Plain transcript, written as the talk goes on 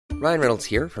Ryan Reynolds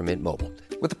here from Mint Mobile.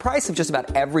 With the price of just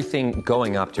about everything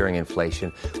going up during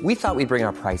inflation, we thought we'd bring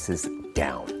our prices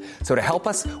down. So to help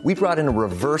us, we brought in a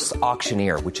reverse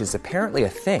auctioneer, which is apparently a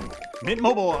thing. Mint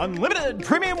Mobile Unlimited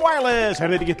Premium Wireless. How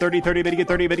to get 30, 30, bit to get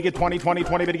 30, bit to get 20, 20,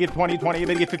 20, bit to get 20, 20,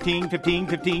 bit to get 15, 15,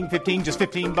 15, 15, just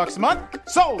 $15 a month?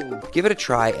 Sold! Give it a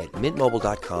try at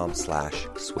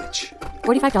mintmobile.com/switch.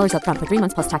 $45 up front for 3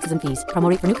 months plus taxes and fees.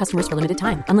 Promo rate for new customers for limited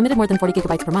time. Unlimited more than 40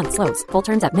 gigabytes per month. Slows full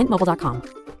terms at mintmobile.com.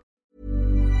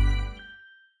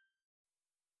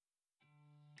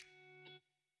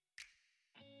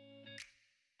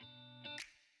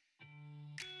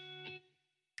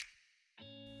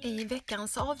 I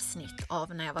veckans avsnitt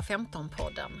av När jag var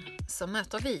 15-podden så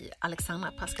möter vi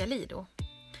Alexandra Pascalido,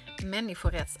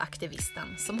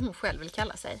 människorättsaktivisten som hon själv vill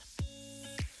kalla sig.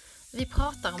 Vi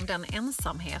pratar om den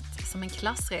ensamhet som en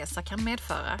klassresa kan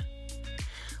medföra,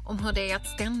 om hur det är att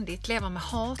ständigt leva med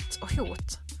hat och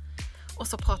hot, och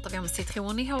så pratar vi om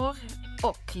citron i hår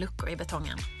och luckor i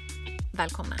betongen.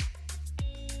 Välkomna!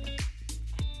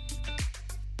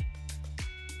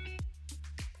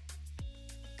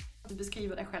 Du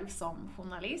beskriver dig själv som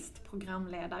journalist,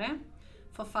 programledare,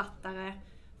 författare,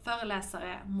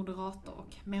 föreläsare, moderator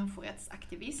och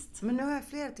människorättsaktivist. Men nu har jag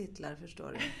fler titlar,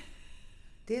 förstår du.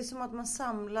 Det är som att man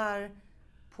samlar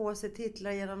på sig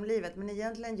titlar genom livet. Men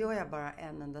egentligen gör jag bara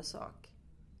en enda sak.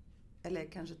 Eller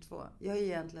kanske två. Jag är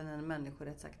egentligen en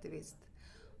människorättsaktivist.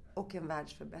 Och en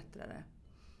världsförbättrare.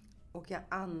 Och jag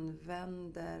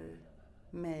använder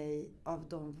mig av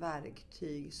de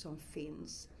verktyg som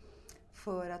finns.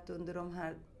 För att under de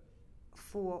här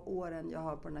få åren jag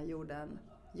har på den här jorden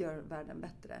gör världen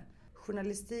bättre.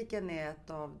 Journalistiken är ett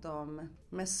av de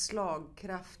mest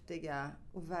slagkraftiga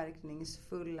och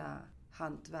verkningsfulla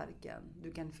hantverken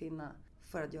du kan finna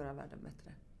för att göra världen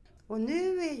bättre. Och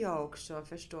nu är jag också,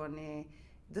 förstår ni,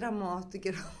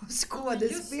 dramatiker och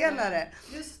skådespelare.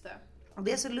 Just det. Och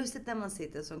det är så lustigt när man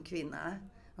sitter som kvinna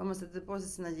och man sätter på sig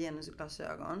sina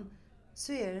genusglasögon.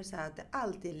 Så är det så här att det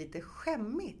alltid är lite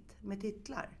skämmigt med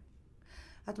titlar.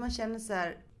 Att man känner så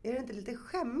här, är det inte lite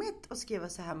skämmigt att skriva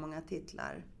så här många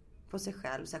titlar på sig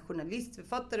själv? Så här, journalist,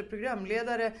 författare,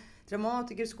 programledare,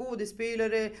 dramatiker,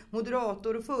 skådespelare,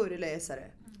 moderator och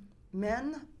föreläsare.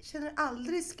 Men känner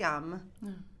aldrig skam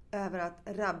över att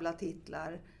rabbla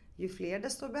titlar. Ju fler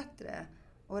desto bättre.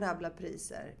 Och rabbla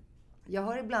priser. Jag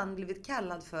har ibland blivit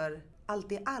kallad för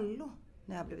allt i allo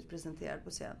när jag har blivit presenterad på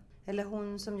scen. Eller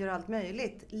hon som gör allt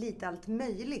möjligt. Lite allt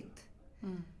möjligt.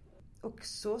 Mm. Och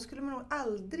så skulle man nog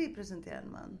aldrig presentera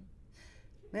en man.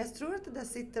 Men jag tror att det där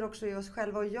sitter också i oss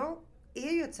själva. Och jag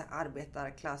är ju ett så här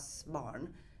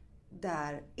arbetarklassbarn.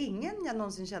 Där ingen jag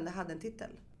någonsin kände hade en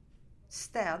titel.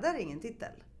 Städar ingen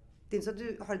titel. Det är inte så att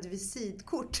du har ett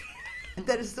visitkort.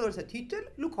 Där det står så här, titel,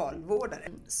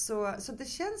 lokalvårdare. Så det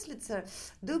känns lite så här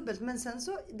dubbelt. Men sen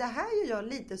så, det här gör jag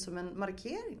lite som en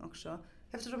markering också.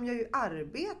 Eftersom jag ju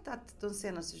arbetat de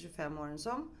senaste 25 åren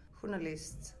som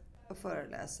journalist och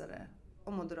föreläsare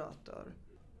och moderator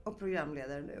och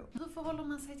programledare nu. Hur förhåller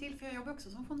man sig till, för jag jobbar också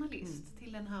som journalist,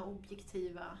 till den här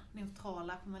objektiva,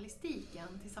 neutrala journalistiken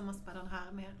tillsammans med den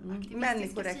här mer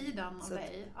aktivistiska sidan av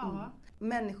dig? Ja.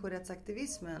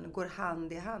 Människorättsaktivismen går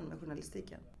hand i hand med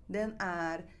journalistiken. Den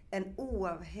är en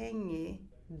oavhängig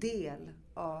del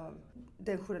av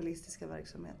den journalistiska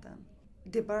verksamheten.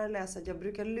 Det är bara att läsa att jag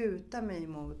brukar luta mig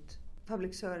mot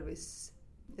public service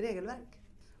regelverk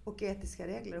och etiska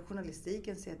regler och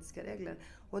journalistikens etiska regler.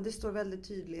 Och det står väldigt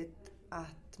tydligt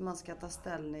att man ska ta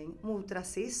ställning mot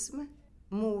rasism,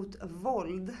 mot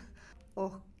våld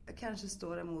och kanske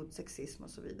står det mot sexism och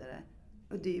så vidare.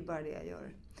 Och det är ju bara det jag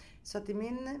gör. Så att i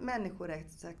min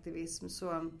människorättsaktivism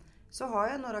så har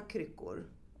jag några kryckor.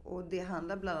 Och det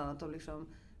handlar bland annat om liksom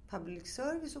public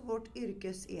service och vårt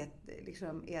yrkes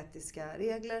etiska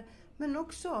regler. Men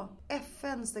också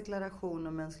FNs deklaration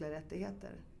om mänskliga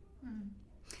rättigheter. Mm.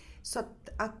 Så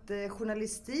att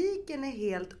journalistiken är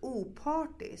helt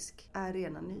opartisk är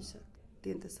rena nyset. Det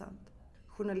är inte sant.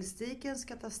 Journalistiken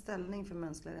ska ta ställning för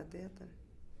mänskliga rättigheter.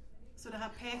 Så det här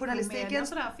PK-media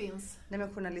så där finns? Nej,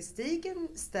 men journalistiken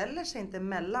ställer sig inte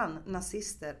mellan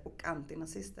nazister och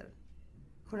antinazister.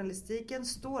 Journalistiken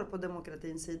står på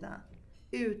demokratins sida.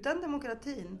 Utan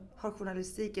demokratin har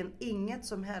journalistiken inget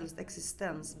som helst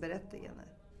existensberättigande.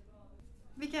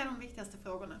 Vilka är de viktigaste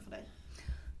frågorna för dig?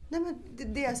 Nej, men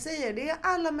det jag säger, det är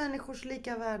alla människors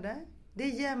lika värde. Det är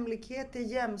jämlikhet, det är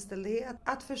jämställdhet.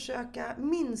 Att försöka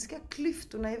minska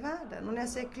klyftorna i världen. Och när jag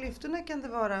säger klyftorna kan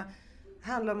det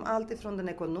handla om allt ifrån den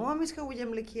ekonomiska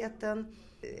ojämlikheten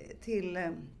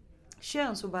till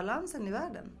könsobalansen i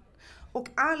världen. Och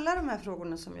alla de här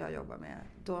frågorna som jag jobbar med,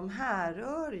 de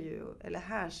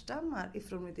härstammar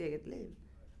ifrån mitt eget liv.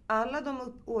 alla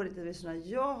de orättvisorna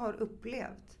jag har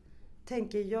upplevt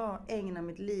tänker jag ägna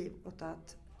mitt liv åt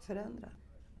att förändra.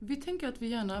 Vi tänker att vi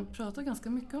gärna pratar ganska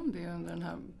mycket om det under den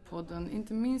här podden.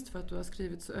 Inte minst för att du har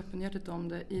skrivit så öppenhjärtigt om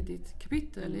det i ditt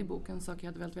kapitel i boken Saker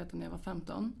jag hade velat veta när jag var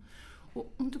 15.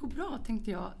 Och om det går bra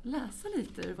tänkte jag läsa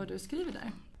lite vad du skriver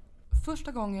där.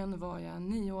 Första gången var jag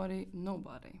 9-årig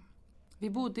nobody. Vi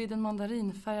bodde i den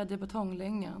mandarinfärgade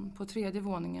betonglängan på 3:e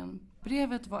våningen.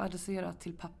 Brevet var adresserat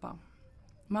till pappa.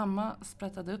 Mamma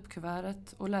sprättade upp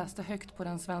kuvertet och läste högt på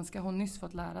den svenska hon nyss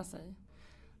fått lära sig.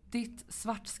 Ditt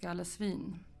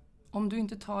svartskallesvin. Om du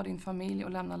inte tar din familj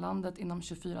och lämnar landet inom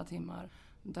 24 timmar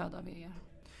dödar vi er.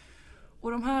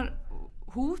 Och de här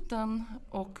hoten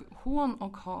och hån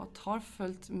och hat har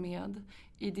följt med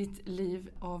i ditt liv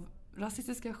av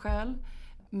rasistiska skäl.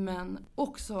 Men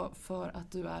också för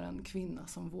att du är en kvinna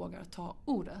som vågar ta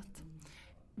ordet.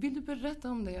 Vill du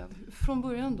berätta om det från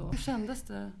början då? Hur kändes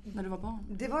det när du var barn?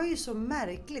 Det var ju så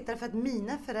märkligt därför att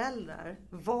mina föräldrar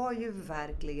var ju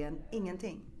verkligen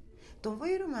ingenting. De var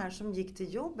ju de här som gick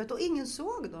till jobbet och ingen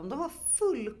såg dem. De var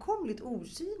fullkomligt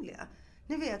osynliga.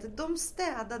 Ni vet, de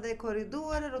städade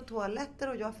korridorer och toaletter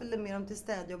och jag följde med dem till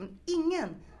städjobben. Ingen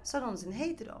sa någonsin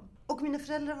hej till dem. Och mina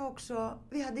föräldrar var också,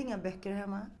 vi hade inga böcker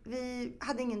hemma. Vi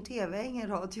hade ingen tv, ingen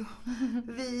radio.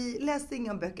 Vi läste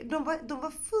inga böcker. De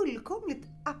var fullkomligt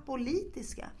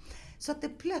apolitiska. Så att det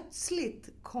plötsligt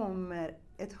kommer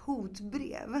ett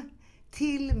hotbrev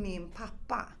till min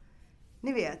pappa.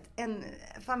 Ni vet, en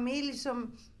familj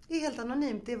som är helt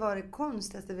anonymt. Det var det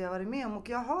konstigaste vi har varit med om. Och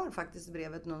jag har faktiskt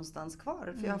brevet någonstans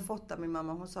kvar. För jag har fått det av min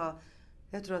mamma. Hon sa,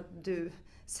 jag tror att du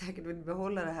säkert vill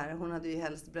behålla det här. Hon hade ju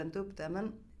helst bränt upp det.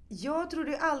 Men jag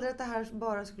trodde ju aldrig att det här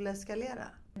bara skulle eskalera.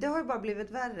 Det har ju bara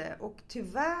blivit värre. Och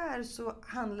tyvärr så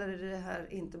handlar det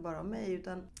här inte bara om mig.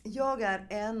 Utan jag är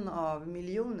en av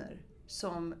miljoner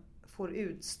som får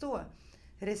utstå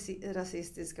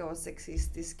rasistiska och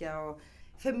sexistiska och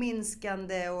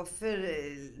förminskande och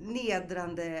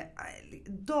förnedrande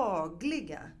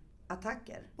dagliga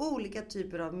attacker. Olika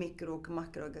typer av mikro- och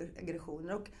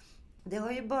makroaggressioner. Och det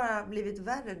har ju bara blivit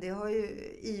värre. Det har ju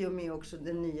i och med också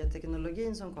den nya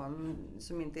teknologin som kom.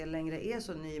 Som inte längre är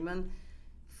så ny. Men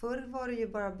förr var det ju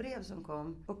bara brev som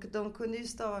kom. Och de kunde ju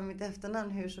stava mitt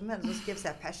efternamn hur som helst. De skrev så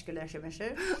här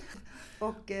Perskulärsömmerser.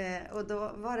 Och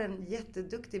då var det en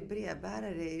jätteduktig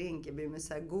brevbärare i Rinkeby med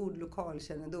så här god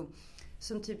lokalkännedom.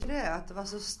 Som typ röt, var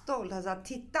så stolt. Han sa,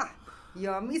 titta,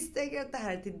 jag misstänker att det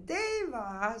här är till dig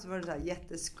va? Så var det så här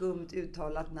jätteskumt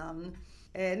uttalat namn.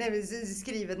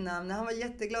 Skrivet namn. Han var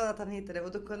jätteglad att han hittade det.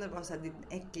 Och då kunde det vara så här, ditt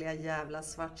äckliga jävla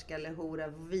svartskallehora.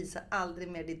 Visa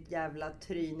aldrig mer ditt jävla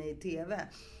tryne i tv.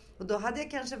 Och då hade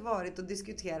jag kanske varit och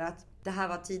diskuterat. Det här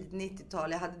var tidigt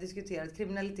 90-tal. Jag hade diskuterat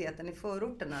kriminaliteten i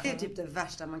förorterna. Det är typ det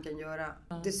värsta man kan göra.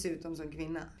 Dessutom som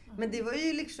kvinna. Men det var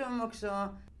ju liksom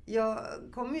också... Jag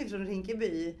kommer ju från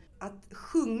Rinkeby. Att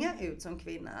sjunga ut som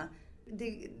kvinna,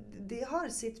 det har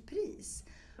sitt pris.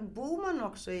 Bor man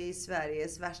också i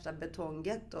Sveriges värsta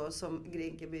betonggetto, som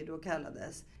Rinkeby då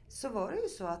kallades, så var det ju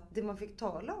så att det man fick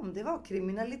tala om, det var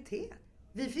kriminalitet.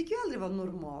 Vi fick ju aldrig vara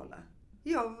normala.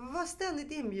 Jag var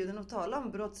ständigt inbjuden att tala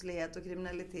om brottslighet och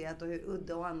kriminalitet och hur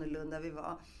udda och annorlunda vi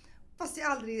var. Fast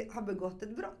jag aldrig har begått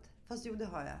ett brott. Fast jo, det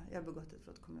har jag. Jag har begått ett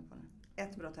brott, kommer jag på nu.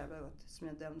 Ett brott har jag begått som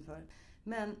jag är dömd för.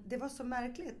 Men det var så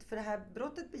märkligt, för det här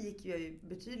brottet begick jag ju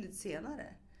betydligt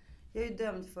senare. Jag är ju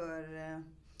dömd för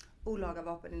olaga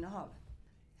vapeninnehav.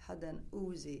 Jag hade en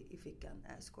Uzi i fickan,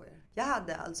 jag skojar. Jag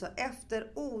hade alltså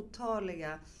efter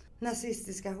otaliga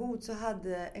nazistiska hot så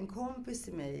hade en kompis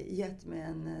till mig gett mig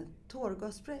en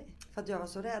tårgasspray. För att jag var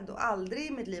så rädd och aldrig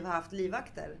i mitt liv har haft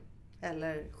livvakter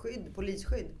eller skydd,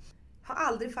 polisskydd. Har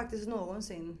aldrig faktiskt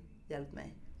någonsin hjälpt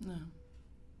mig. Nej.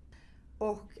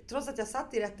 Och trots att jag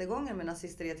satt i rättegången med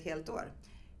nazister i ett helt år.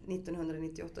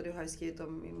 1998, det har jag skrivit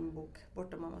om i min bok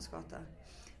Borta mammas gata.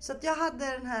 Så att jag hade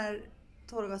den här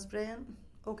tårgassprayen,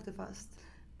 åkte fast.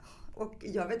 Och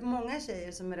jag vet många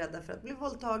tjejer som är rädda för att bli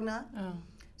våldtagna.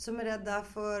 Som är rädda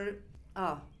för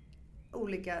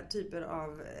olika typer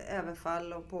av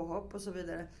överfall och påhopp och så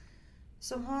vidare.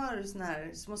 Som har såna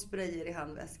här små sprayer i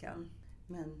handväskan.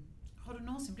 Men... Har du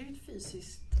någonsin blivit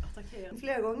fysiskt attackerad?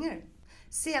 Flera gånger.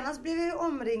 Senast blev jag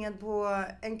omringad på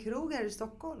en krog här i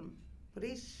Stockholm. På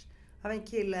Rish. Av en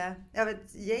kille,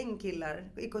 ett gäng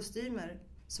killar i kostymer.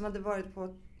 Som hade varit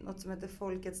på något som heter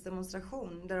Folkets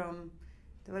demonstration. Det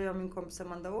var jag och min kompis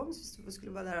Amanda Ohm som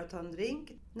skulle vara där och ta en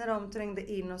drink. När de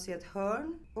trängde in oss i ett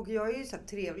hörn. Och jag är ju så här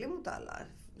trevlig mot alla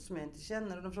som jag inte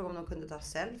känner. Och de frågade om de kunde ta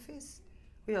selfies.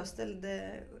 Och jag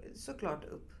ställde såklart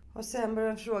upp. Och sen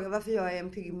började de fråga varför jag är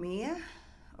en pygmé.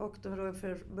 Och de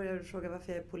började fråga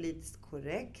varför jag är politiskt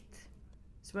korrekt.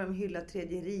 Så började de hylla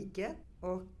Tredje riket.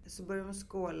 Och så började de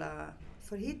skåla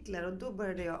för Hitler. Och då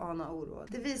började jag ana oro.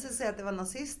 Det visade sig att det var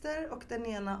nazister. Och den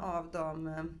ena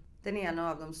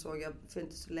av dem såg jag för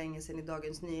inte så länge sedan i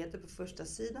Dagens Nyheter på första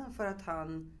sidan. För att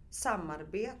han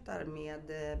samarbetar med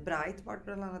Breitbart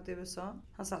bland annat i USA.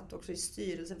 Han satt också i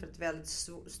styrelsen för ett väldigt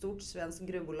stort svenskt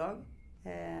gruvbolag.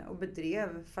 Och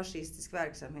bedrev fascistisk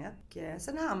verksamhet.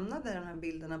 Sen hamnade de här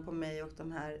bilderna på mig och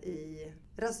de här i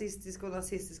rasistisk och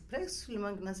nazistisk press, skulle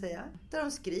man kunna säga. Där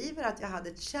de skriver att jag hade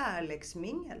ett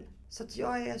kärleksmingel. Så att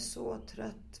jag är så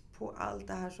trött på allt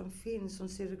det här som finns, som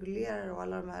cirkulerar och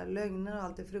alla de här lögnerna och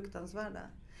allt det fruktansvärda.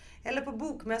 Eller på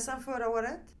bokmässan förra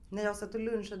året, när jag satt och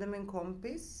lunchade med en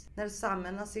kompis. När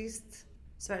samme nazist,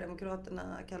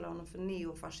 Sverigedemokraterna kallar honom för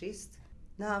neofascist.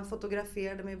 När han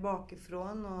fotograferade mig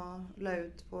bakifrån och la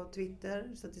ut på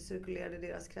Twitter så att det cirkulerade i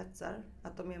deras kretsar.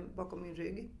 Att de är bakom min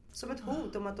rygg. Som ett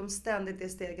hot om att de ständigt är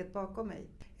steget bakom mig.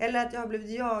 Eller att jag har blivit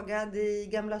jagad i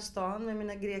Gamla stan med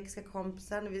mina grekiska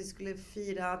kompisar. När vi skulle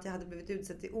fira att jag hade blivit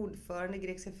utsedd till ordförande i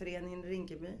grekiska föreningen i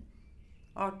Rinkeby.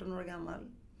 18 år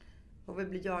gammal. Och vi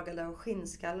blev jagade av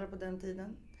skinnskallar på den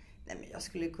tiden. Nej, men jag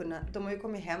skulle kunna... De har ju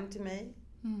kommit hem till mig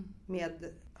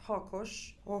med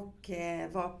hakors och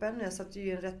vapen. Jag satt ju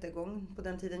i en rättegång. På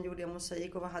den tiden gjorde jag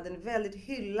Mosaik och hade en väldigt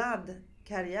hyllad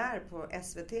karriär på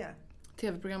SVT.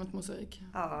 TV-programmet Mosaik.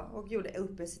 Ja, och gjorde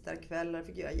uppesittarkvällar.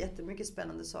 Fick göra jättemycket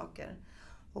spännande saker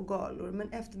och galor. Men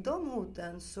efter de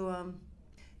hoten så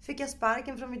fick jag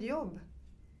sparken från mitt jobb.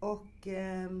 Och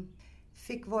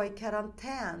fick vara i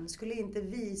karantän. Skulle inte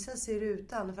visa sig i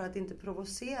rutan för att inte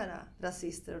provocera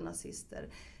rasister och nazister.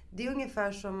 Det är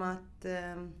ungefär som att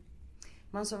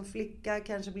man som flicka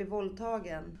kanske blir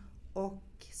våldtagen. Och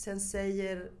sen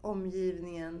säger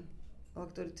omgivningen,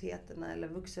 auktoriteterna eller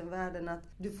vuxenvärlden att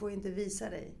du får inte visa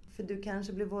dig. För du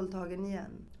kanske blir våldtagen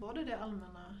igen. Var det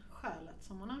allmänna skälet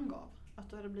som man angav? Att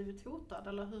du hade blivit hotad,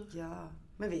 eller hur? Ja,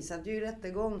 men vi satt ju i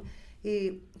rättegång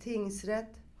i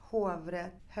tingsrätt,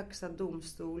 hovrätt, högsta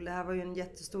domstol. Det här var ju en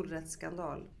jättestor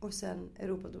rättsskandal. Och sen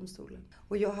Europadomstolen.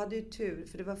 Och jag hade ju tur,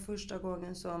 för det var första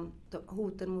gången som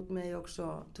hoten mot mig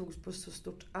också togs på så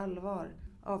stort allvar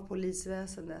av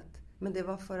polisväsendet. Men det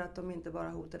var för att de inte bara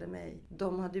hotade mig.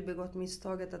 De hade ju begått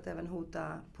misstaget att även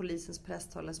hota polisens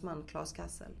presstalesman Claes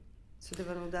Kassel. Så det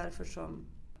var nog därför som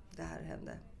det här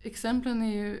hände. Exemplen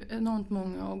är ju enormt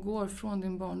många och går från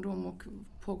din barndom och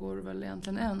pågår väl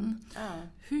egentligen än. Ja.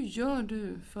 Hur gör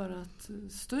du för att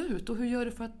stå ut och hur gör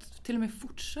du för att till och med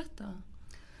fortsätta?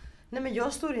 Nej, men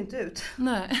jag står inte ut.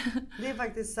 Nej. Det är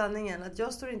faktiskt sanningen. Att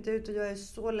jag står inte ut och jag är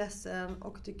så ledsen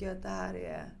och tycker att det här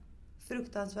är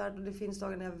fruktansvärt. Och det finns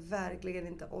dagar när jag verkligen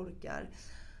inte orkar.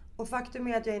 Och faktum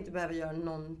är att jag inte behöver göra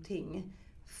någonting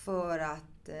för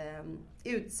att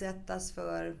utsättas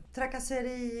för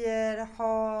trakasserier,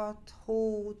 hat,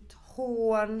 hot,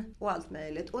 hån och allt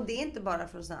möjligt. Och det är inte bara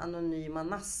från såna anonyma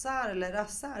nassar eller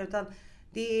rassar, utan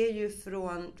det är ju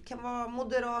från, kan vara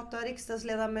moderata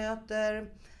riksdagsledamöter,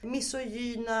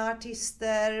 misogyna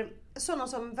artister, sådana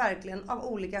som verkligen av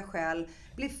olika skäl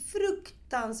blir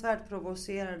fruktansvärt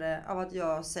provocerade av att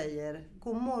jag säger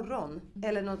god morgon.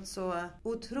 Eller något så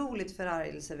otroligt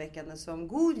förargelseväckande som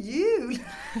god jul.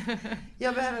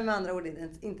 Jag behöver med andra ord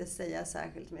inte säga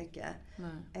särskilt mycket.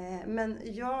 Men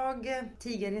jag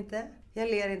tiger inte. Jag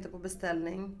ler inte på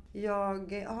beställning.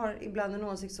 Jag har ibland en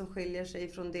åsikt som skiljer sig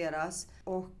från deras.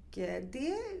 Och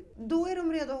då är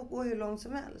de redo att gå hur långt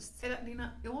som helst. Är det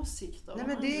dina åsikter? Nej,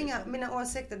 men det är inga mina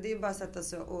åsikter. Det är bara att sätta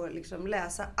sig och liksom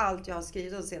läsa allt jag har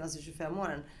skrivit de senaste 25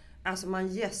 åren. Alltså man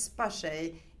gäspar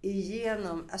sig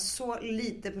igenom. Så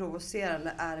lite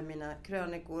provocerande är mina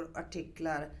krönikor,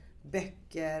 artiklar,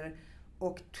 böcker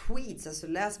och tweets. Alltså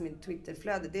läs min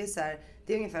Twitterflöde. Det är så här,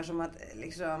 det är ungefär som att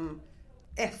liksom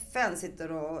FN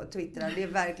sitter och twittrar. Det är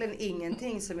verkligen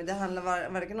ingenting som det handlar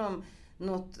varken om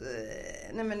något,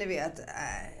 nej men ni vet,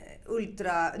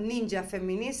 ultra ninja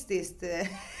feministiskt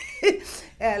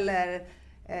eller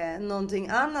någonting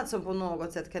annat som på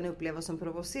något sätt kan upplevas som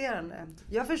provocerande.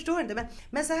 Jag förstår inte,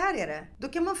 men så här är det. Då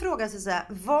kan man fråga sig så här: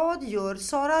 vad gör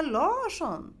Sara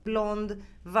Larsson? Blond,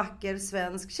 vacker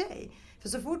svensk tjej. För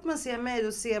så fort man ser mig,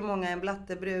 då ser många en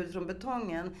blattebrud från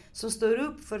betongen som står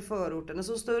upp för förorten,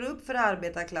 som står upp för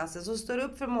arbetarklassen, som står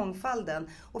upp för mångfalden.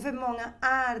 Och för många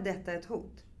är detta ett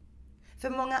hot. För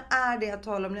många är det jag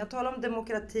talar om. När jag talar om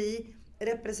demokrati,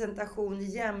 representation,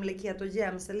 jämlikhet och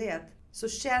jämställdhet, så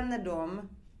känner de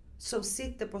som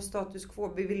sitter på status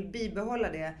quo, vi vill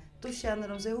bibehålla det, då känner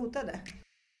de sig hotade.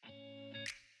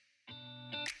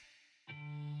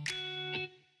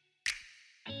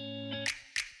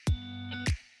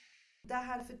 Det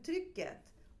här förtrycket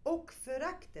och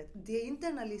föraktet, det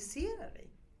internaliserar vi.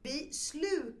 Vi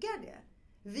slukar det.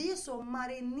 Vi är så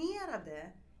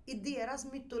marinerade i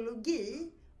deras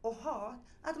mytologi och hat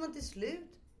att man till slut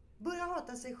börjar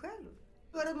hata sig själv.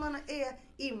 För att man är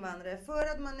invandrare, för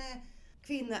att man är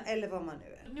kvinna eller vad man nu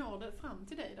är. Når det fram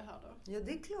till dig det här då? Ja,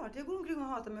 det är klart. Jag går omkring och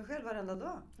hatar mig själv varenda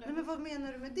dag. Nej, men vad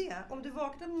menar du med det? Om du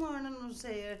vaknar på morgonen och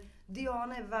säger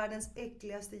Diana är världens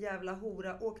äckligaste jävla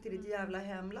hora, åk till ditt jävla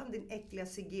hemland, din äckliga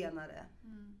zigenare.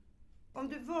 Om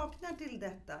du vaknar till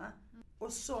detta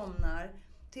och somnar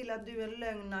till att du är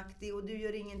lögnaktig och du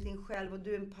gör ingenting själv och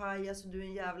du är en pajas och du är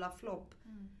en jävla flopp.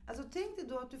 Alltså tänk dig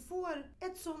då att du får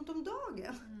ett sånt om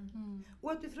dagen.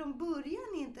 Och att du från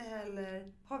början inte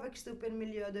heller har växt upp i en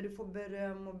miljö där du får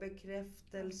beröm och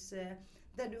bekräftelse.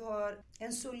 Där du har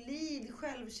en solid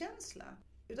självkänsla.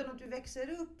 Utan att du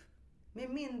växer upp med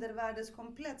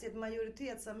mindervärdeskomplex i ett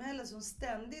majoritetssamhälle som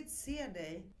ständigt ser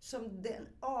dig som den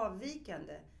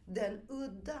avvikande, den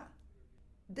udda.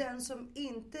 Den som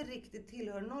inte riktigt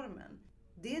tillhör normen.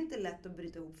 Det är inte lätt att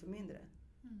bryta ihop för mindre.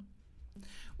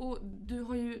 Och du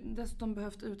har ju dessutom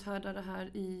behövt uthärda det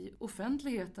här i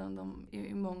offentligheten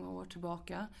i många år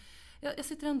tillbaka. Jag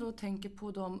sitter ändå och tänker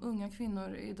på de unga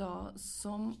kvinnor idag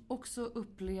som också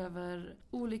upplever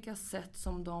olika sätt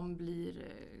som de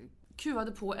blir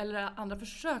kuvade på, eller andra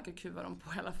försöker kuva dem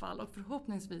på i alla fall, och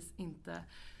förhoppningsvis inte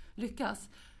lyckas.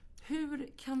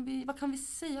 Vad kan vi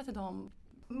säga till dem?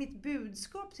 Mitt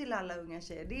budskap till alla unga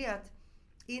tjejer, det är att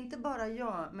inte bara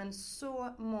jag, men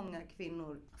så många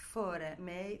kvinnor före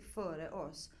mig, före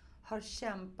oss, har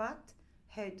kämpat,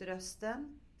 höjt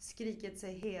rösten, skrikit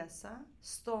sig hesa,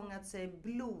 stångat sig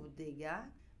blodiga,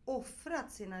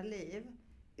 offrat sina liv,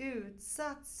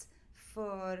 utsatts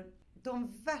för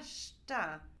de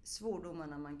värsta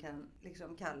svordomarna man kan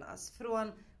liksom kallas.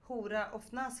 Från hora och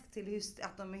fnask till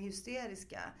att de är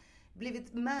hysteriska.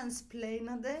 Blivit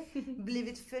mansplainade,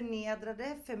 blivit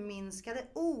förnedrade, förminskade,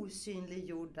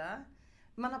 osynliggjorda.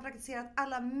 Man har praktiserat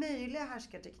alla möjliga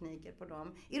härskartekniker på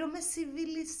dem. I de mest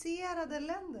civiliserade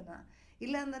länderna, i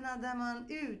länderna där man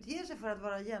utger sig för att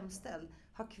vara jämställd,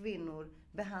 har kvinnor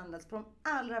behandlats på de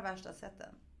allra värsta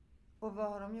sätten. Och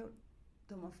vad har de gjort?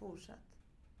 De har fortsatt.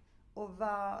 Och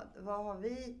vad har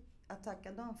vi att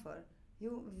tacka dem för?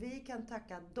 Jo, vi kan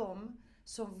tacka dem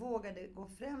som vågade gå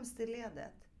främst i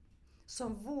ledet.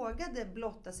 Som vågade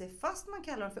blotta sig, fast man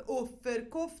kallar dem för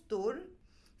offerkoftor,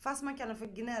 fast man kallar dem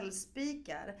för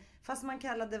gnällspikar, fast man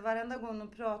kallade varenda gång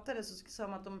de pratade så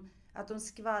som att de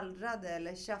skvallrade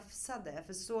eller tjafsade.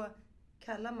 För så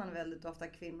kallar man väldigt ofta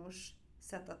kvinnors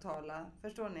sätt att tala,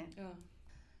 förstår ni? Ja.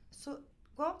 Så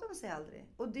gav de sig aldrig.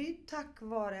 Och det är ju tack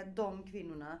vare de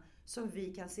kvinnorna som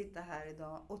vi kan sitta här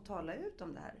idag och tala ut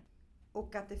om det här.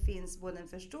 Och att det finns både en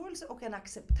förståelse och en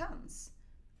acceptans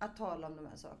att tala om de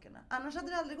här sakerna. Annars hade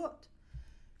det aldrig gått.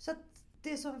 Så att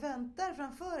det som väntar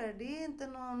framför er, det är inte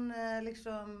någon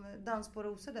dans på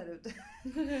rosor där ute.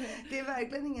 Det är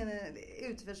verkligen ingen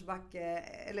utförsbacke,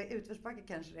 eller utförsbacke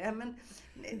kanske det är, men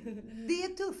det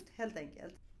är tufft helt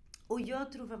enkelt. Och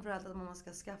jag tror framförallt att man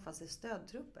ska skaffa sig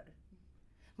stödtrupper.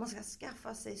 Man ska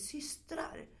skaffa sig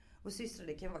systrar. Och systrar,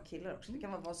 det kan vara killar också, det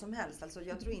kan vara vad som helst. Alltså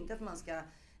jag tror inte att man ska,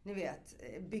 ni vet,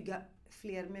 bygga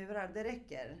fler murar, det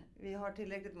räcker. Vi har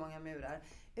tillräckligt många murar.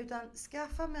 Utan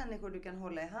skaffa människor du kan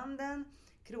hålla i handen,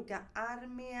 kroka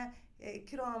arm med,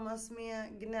 kramas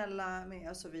med, gnälla med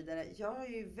och så vidare. Jag har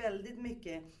ju väldigt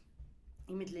mycket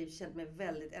i mitt liv känt mig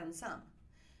väldigt ensam.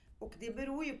 Och det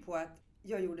beror ju på att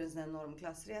jag gjorde en sån här enorm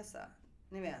klassresa.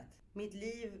 Ni vet, mitt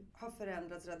liv har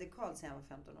förändrats radikalt sedan jag var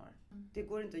 15 år. Det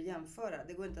går inte att jämföra,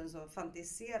 det går inte ens att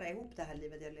fantisera ihop det här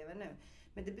livet jag lever nu.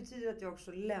 Men det betyder att jag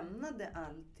också lämnade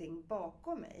allting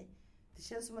bakom mig. Det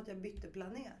känns som att jag bytte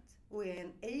planet. Och är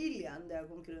en alien där jag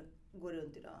går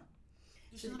runt idag.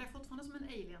 Du känner dig fortfarande som en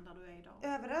alien där du är idag?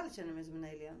 Överallt känner jag mig som en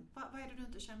alien. Vad är det du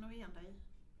inte känner igen dig i?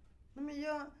 Nej, men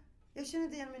jag känner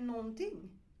inte igen mig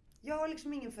någonting. Jag har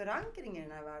liksom ingen förankring i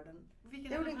den här världen.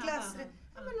 Vilken jag är gjorde en den här klass, världen?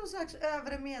 men någon slags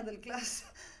övre medelklass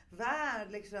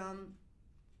värld liksom.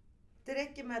 Det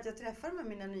räcker med att jag träffar med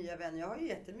mina nya vänner. Jag har ju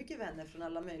jättemycket vänner från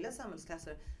alla möjliga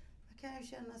samhällsklasser. Jag kan ju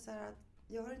känna så här att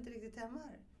jag har inte riktigt hemma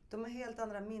här. De har helt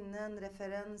andra minnen,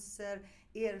 referenser,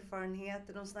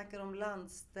 erfarenheter. De snackar om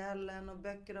landställen och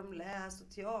böcker de läst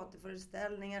och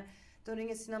teaterföreställningar. De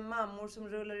ringer sina mammor som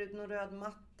rullar ut någon röd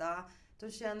matta.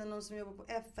 De känner någon som jobbar på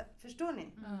FN. Förstår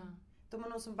ni? De har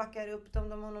någon som backar upp dem.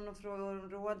 De har någon som frågar om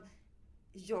råd.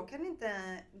 Jag kan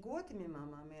inte gå till min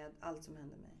mamma med allt som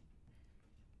händer mig.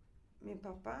 Min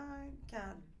pappa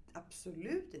kan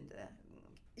absolut inte det.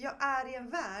 Jag är i en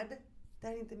värld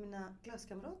där inte mina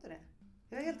klasskamrater är.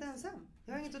 Jag är helt ensam.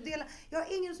 Jag har inget att dela. Jag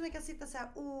har ingen som jag kan sitta så här.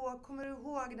 Åh, kommer du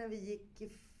ihåg när vi gick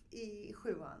i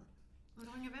 7:an? Och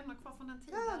du har inga vänner kvar från den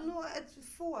tiden? Ja, nog ett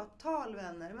fåtal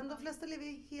vänner. Men de flesta lever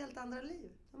ju helt andra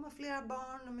liv. De har flera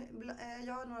barn.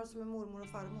 Jag har några som är mormor och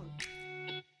farmor.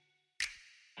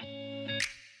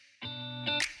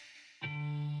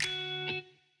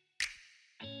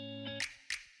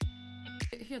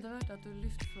 Hedervärt att du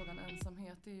lyfter frågan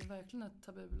ensamhet. Det är ju verkligen ett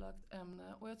tabubelagt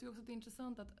ämne. Och jag tycker också att det är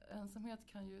intressant att ensamhet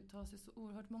kan ju ta sig så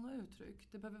oerhört många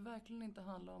uttryck. Det behöver verkligen inte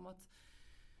handla om att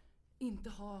inte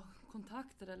ha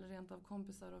kontakter eller rent av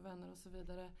kompisar och vänner och så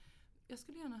vidare. Jag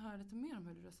skulle gärna höra lite mer om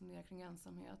hur du resonerar kring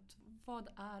ensamhet. Vad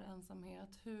är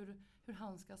ensamhet? Hur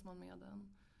handskas man med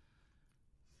den?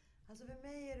 Alltså för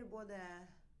mig är det både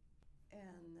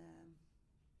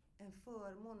en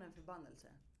förmån och en förbannelse.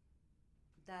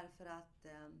 Därför att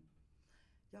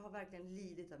jag har verkligen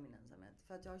lidit av min ensamhet.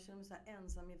 För att jag känner mig så här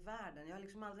ensam i världen. Jag har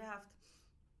liksom aldrig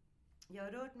jag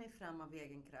har rört mig fram av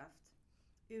egen kraft.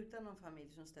 Utan någon familj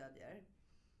som stödjer.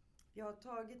 Jag har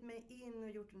tagit mig in och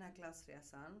gjort den här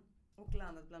klassresan. Och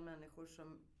landat bland människor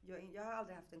som... Jag har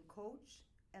aldrig haft en coach,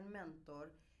 en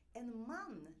mentor, en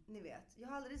man, ni vet. Jag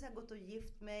har aldrig så här gått och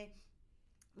gift mig.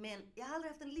 Men jag har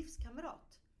aldrig haft en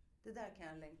livskamrat. Det där kan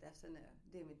jag längta efter nu.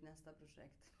 Det är mitt nästa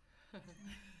projekt.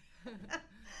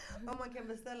 Om man kan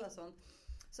beställa sånt.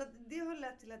 Så att det har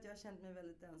lett till att jag har känt mig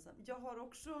väldigt ensam. Jag har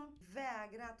också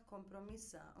vägrat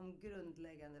kompromissa om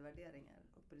grundläggande värderingar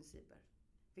och principer.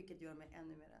 Vilket gör mig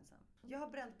ännu mer ensam. Jag har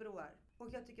bränt broar.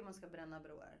 Och jag tycker man ska bränna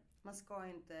broar. Man ska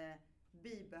inte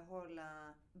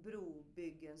bibehålla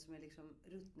brobyggen som är liksom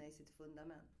ruttna i sitt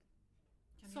fundament.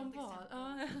 Som vad?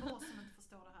 För oss som inte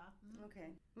förstår det här.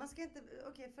 Okej. Man ska inte,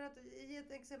 för att ge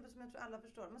ett exempel som jag tror alla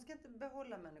förstår. Man ska inte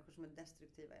behålla människor som är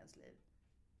destruktiva i ens liv.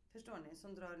 Förstår ni?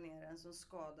 Som drar ner en, som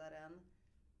skadar en.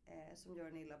 Som gör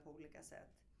en illa på olika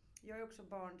sätt. Jag är också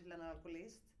barn till en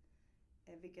alkoholist.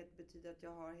 Vilket betyder att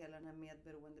jag har hela den här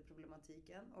medberoende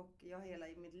problematiken. Och jag har hela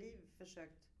i mitt liv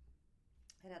försökt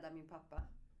rädda min pappa.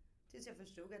 Tills jag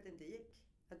förstod att det inte gick.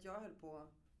 Att jag höll på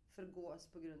att förgås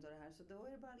på grund av det här. Så då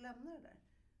är det bara att lämna det där.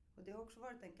 Och det har också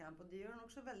varit en kamp. Och det gör en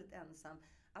också väldigt ensam.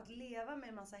 Att leva med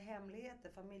en massa hemligheter,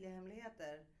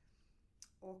 familjehemligheter.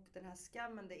 Och den här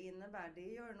skammen det innebär, det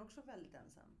gör en också väldigt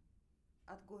ensam.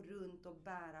 Att gå runt och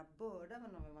bära bördan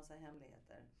med en massa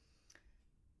hemligheter.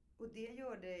 Och det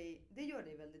gör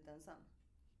dig väldigt ensam.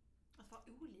 Att vara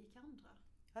olika andra.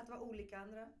 Att vara olika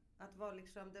andra. Att vara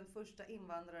liksom den första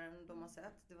invandraren de har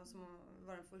sett. Det var som att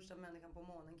vara den första människan på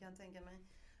månen, kan jag tänka mig.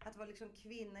 Att vara liksom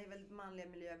kvinna i väldigt manliga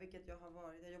miljöer, vilket jag har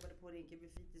varit. Jag jobbade på Rinkeby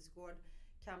fritidsgård,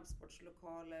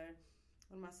 kampsportslokaler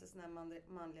och en massa sådana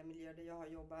manliga miljöer där jag har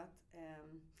jobbat.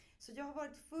 Så jag har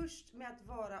varit först med att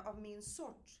vara av min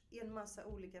sort i en massa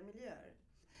olika miljöer.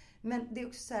 Men det är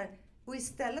också så här, och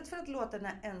istället för att låta den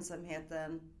här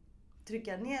ensamheten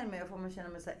trycka ner mig och få mig att känna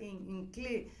mig så här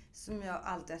ynklig, som jag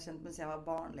alltid har känt mig sedan jag var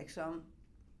barn liksom,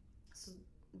 så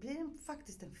blir det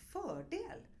faktiskt en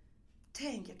fördel.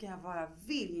 Tänk, jag kan göra vad jag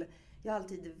vill. Jag är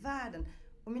alltid i världen.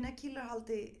 Och mina killar har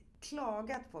alltid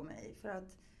klagat på mig för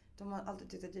att de har alltid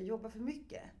tyckt att jag jobbar för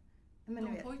mycket. Men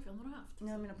de pojkvänner du har haft?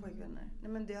 Ja, mina pojkvänner.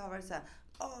 Nej, men det har varit så här,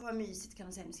 vad mysigt kan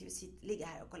de säga. Nu ska vi ligga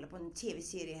här och kolla på en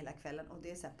tv-serie hela kvällen. Och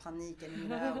det är så här paniken i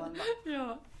mina ögon.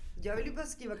 Ja. Jag vill ju bara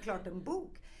skriva klart en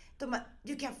bok. De bara,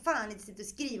 du kan fan inte sitta och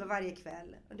skriva varje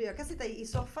kväll. Och jag kan sitta i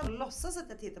soffan och låtsas att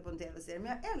jag tittar på en tv-serie. Men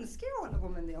jag älskar ju att hålla på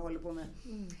med det jag håller på med.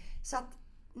 Så att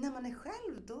när man är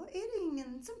själv, då är det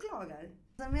ingen som klagar.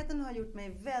 Ensamheten har gjort mig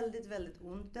väldigt, väldigt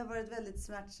ont. Det har varit väldigt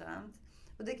smärtsamt.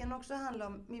 Och det kan också handla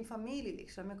om min familj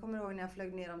liksom. Jag kommer ihåg när jag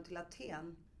flög ner dem till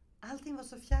Aten. Allting var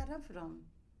så fjärran för dem.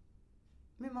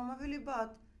 Min mamma ville ju bara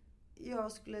att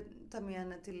jag skulle ta med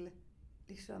henne till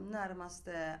liksom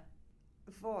närmaste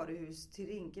varuhus till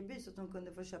Rinkeby så att hon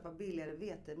kunde få köpa billigare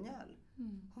vetemjöl.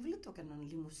 Hon ville inte åka någon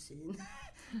limousin.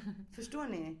 Förstår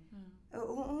ni?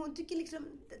 Hon tycker liksom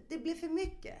det blev för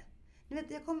mycket. Ni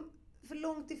vet, jag kom för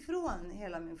långt ifrån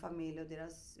hela min familj och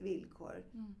deras villkor.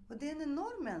 Och det är en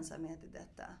enorm ensamhet i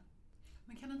detta.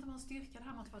 Men kan det inte vara en styrka det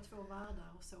här med att vara två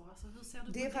världar och så? Alltså, hur ser du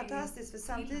på det är fantastiskt, för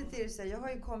samtidigt är det så här, jag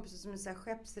har ju kompisar som är så här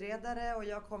skeppsredare och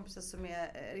jag har kompisar som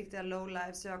är riktiga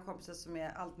lowlifes och jag har kompisar som är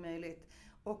allt möjligt.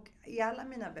 Och i alla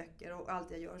mina böcker och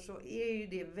allt jag gör så är ju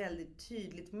det väldigt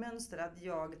tydligt mönster att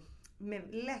jag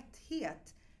med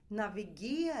lätthet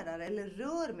navigerar eller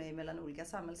rör mig mellan olika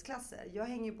samhällsklasser. Jag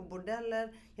hänger på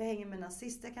bordeller, jag hänger med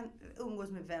nazister, jag kan umgås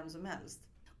med vem som helst.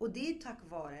 Och det är tack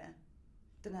vare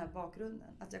den här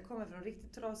bakgrunden. Att jag kommer från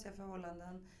riktigt trasiga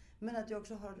förhållanden, men att jag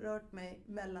också har rört mig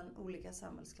mellan olika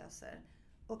samhällsklasser.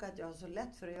 Och att jag har så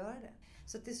lätt för att göra det.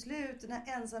 Så till slut, den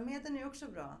här ensamheten är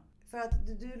också bra. För att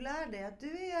du lär dig att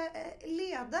du är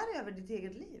ledare över ditt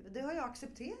eget liv. Det har jag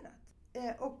accepterat.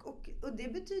 Och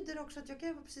det betyder också att jag kan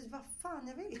göra precis vad fan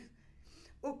jag vill.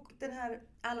 Och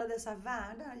alla dessa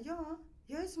världar,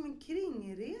 jag är som en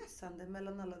kringresande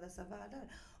mellan alla dessa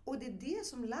världar. Och det är det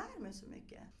som lär mig så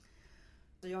mycket.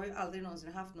 Jag har ju aldrig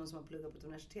någonsin haft någon som har pluggat på ett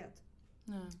universitet.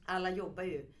 Alla jobbar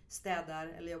ju, städar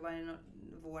eller jobbar i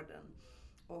vården.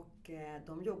 Och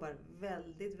de jobbar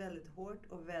väldigt, väldigt hårt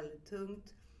och väldigt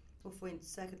tungt. Och får inte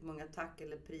särskilt många tack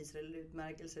eller priser eller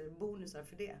utmärkelser eller bonusar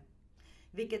för det.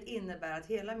 Vilket innebär att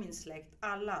hela min släkt,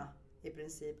 alla i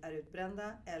princip är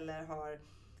utbrända eller har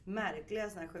märkliga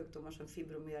såna här sjukdomar som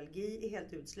fibromyalgi, är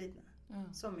helt utslitna.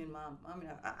 Som min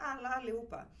mamma,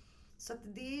 allihopa. Så att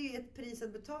det är ju ett pris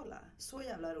att betala. Så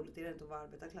jävla roligt är det inte att vara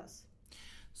arbetarklass.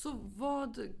 Så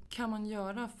vad kan man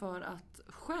göra för att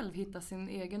själv hitta sin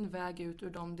egen väg ut ur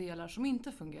de delar som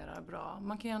inte fungerar bra?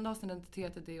 Man kan ju ändå ha sin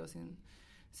identitet i det och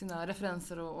sina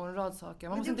referenser och en rad saker.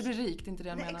 Man måste inte bli rik, det är inte det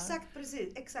jag menar. Exakt,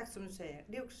 precis. Exakt som du säger.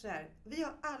 Det är också så här. Vi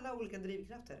har alla olika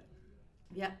drivkrafter.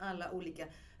 Vi har alla olika.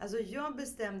 Alltså jag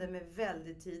bestämde mig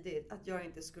väldigt tidigt att jag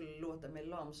inte skulle låta mig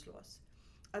lamslås.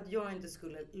 Att jag inte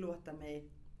skulle låta mig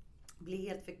bli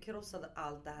helt förkrossad av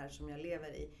allt det här som jag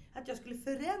lever i. Att jag skulle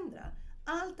förändra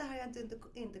allt det här jag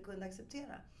inte kunde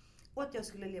acceptera. Och att jag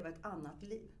skulle leva ett annat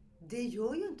liv. Det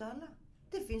gör ju inte alla.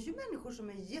 Det finns ju människor som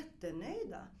är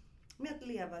jättenöjda med att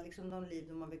leva liksom de liv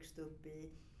de har växt upp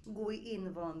i. Gå i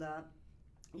invanda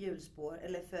hjulspår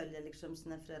eller följa liksom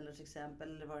sina föräldrars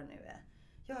exempel eller vad det nu är.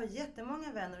 Jag har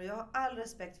jättemånga vänner och jag har all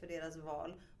respekt för deras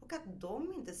val. Och att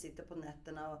de inte sitter på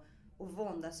nätterna och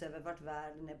våndas över vart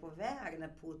världen är på väg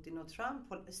när Putin och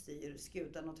Trump styr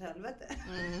skutan åt helvete.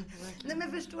 Nej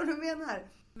men förstår du vad jag menar?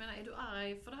 Men är du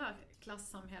arg för det här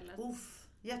klassamhället?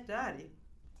 Jättearg.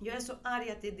 Jag är så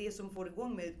arg att det är det som får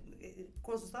igång mig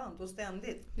konstant och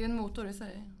ständigt. Det är en motor i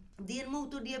sig. Det är en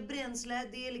motor, det är bränsle,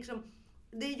 det är liksom...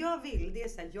 Det jag vill, det är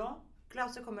så här,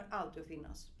 klasser kommer alltid att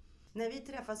finnas. När vi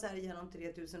träffas här genom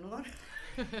 3000 år,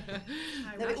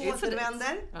 när vi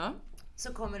återvänder,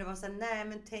 så kommer det vara så här, nej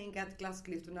men tänk att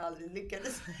klassklyftorna aldrig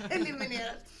lyckades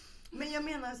elimineras. Men jag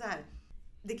menar så här,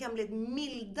 det kan bli ett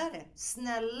mildare,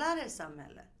 snällare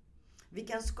samhälle. Vi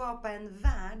kan skapa en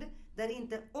värld där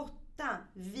inte 8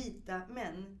 vita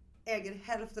män äger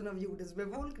hälften av jordens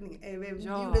befolkning,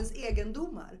 jordens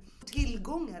egendomar,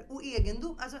 tillgångar och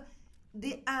egendom. Alltså,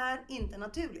 det är inte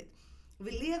naturligt.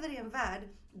 Vi lever i en värld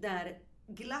där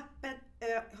glappet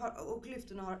och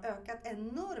klyftorna har ökat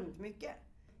enormt mycket.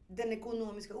 Den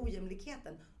ekonomiska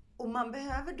ojämlikheten. Och man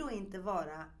behöver då inte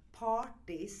vara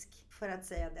partisk för att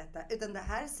säga detta. Utan det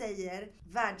här säger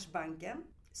Världsbanken,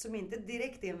 som inte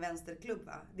direkt är en vänsterklubb,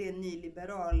 va? Det är en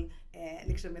nyliberal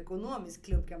liksom ekonomisk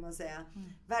klubb kan man säga.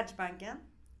 Världsbanken,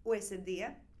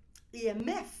 OECD,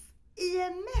 IMF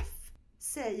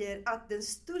säger att den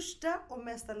största och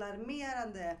mest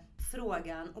alarmerande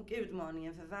frågan och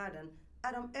utmaningen för världen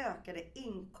är de ökade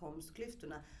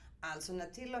inkomstklyftorna. Alltså när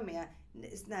till och med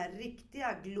såna här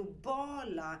riktiga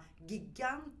globala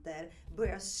giganter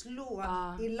börjar slå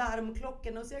i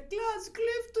larmklockan och säga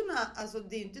klassklyftorna. Alltså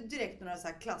det är ju inte direkt några så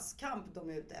här klasskamp de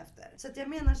är ute efter. Så att jag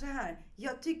menar så här,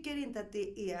 jag tycker inte att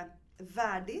det är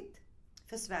värdigt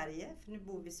för Sverige, för nu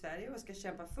bor vi i Sverige och ska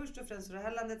kämpa först och främst för det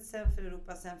här landet, sen för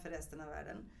Europa, sen för resten av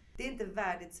världen. Det är inte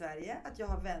värdigt Sverige att jag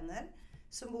har vänner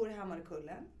som bor i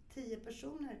Hammarkullen, 10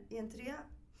 personer i en trea,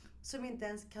 som inte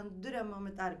ens kan drömma om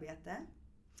ett arbete,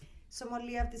 som har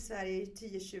levt i Sverige i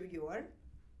 10-20 år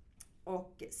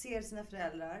och ser sina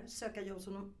föräldrar söka jobb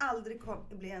som de aldrig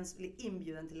ens blir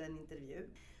inbjuden till en intervju.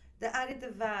 Det är inte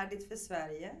värdigt för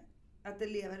Sverige att det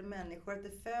lever människor, att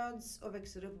det föds och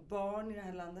växer upp barn i det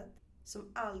här landet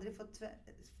som aldrig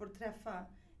får träffa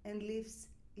en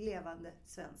livslevande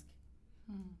svensk.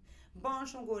 Barn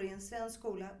som går i en svensk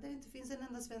skola där det inte finns en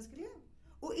enda svensk elev.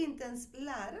 Och inte ens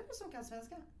lärare som kan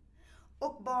svenska.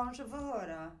 Och barn som får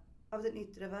höra av den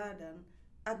yttre världen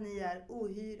att ni är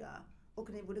ohyra och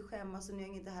ni borde skämmas och ni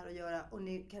har inte här att göra och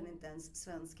ni kan inte ens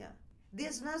svenska. Det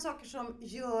är sådana här saker som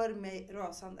gör mig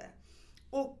rasande.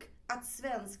 Och att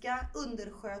svenska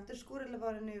undersköterskor eller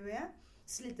vad det nu är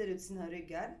sliter ut sina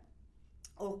ryggar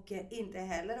och inte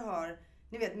heller har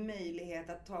möjlighet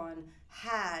att ta en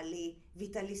härlig,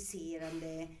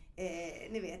 vitaliserande,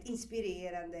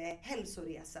 inspirerande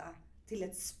hälsoresa till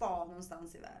ett spa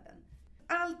någonstans i världen.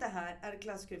 Allt det här är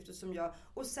klassklyftor som jag,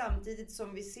 och samtidigt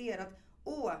som vi ser att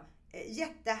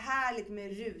jättehärligt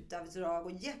med rutavdrag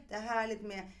och jättehärligt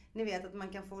med att man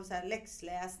kan få så här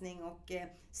läxläsning och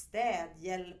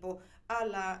städhjälp och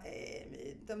alla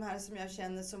de här som jag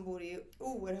känner som bor i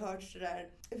oerhört så där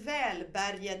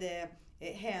välbärgade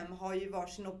hem har ju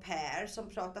varsin au pair som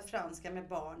pratar franska med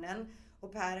barnen. Au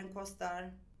pairen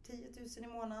kostar 10 000 i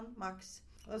månaden max.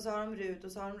 Och så har de RUT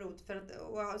och så har de ROT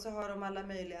och så har de alla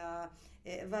möjliga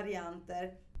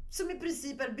varianter. som i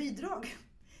princip är bidrag.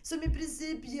 Som i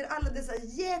princip ger alla dessa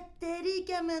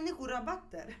jätterika människor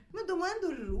rabatter. Men de har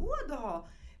ändå råd att ha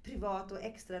privat och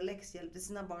extra läxhjälp till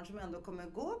sina barn som ändå kommer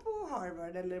gå på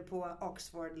Harvard eller på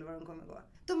Oxford eller vad de kommer gå.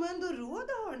 De har ändå råd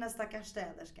att ha den här stackars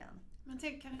städerskan. Men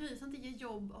tänk, kan RIS inte ge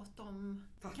jobb åt dem?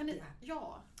 Fattiga.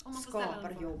 Ja, om man får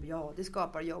skapar jobb, ja, det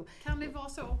skapar jobb. Kan det vara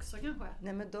så också kanske?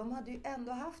 Nej, men de hade ju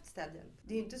ändå haft städhjälp.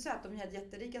 Det är ju inte så att de här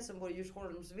jätterika som bor i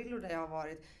Djursholmsvillor där jag har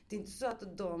varit, det är inte så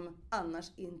att de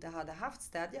annars inte hade haft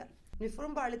städhjälp. Nu får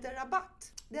de bara lite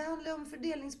rabatt. Det handlar om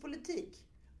fördelningspolitik.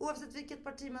 Oavsett vilket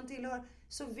parti man tillhör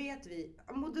så vet vi,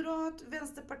 moderat,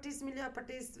 vänsterpartist,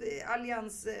 miljöpartist,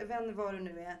 alliansvän, vad det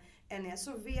nu är,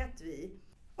 så vet vi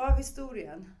av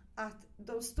historien att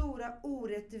de stora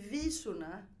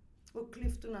orättvisorna och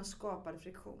klyftorna skapar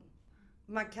friktion.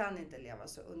 Man kan inte leva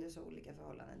så under så olika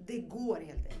förhållanden. Det går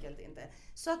helt enkelt inte.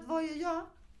 Så att vad gör jag?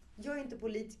 Jag är inte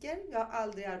politiker. Jag har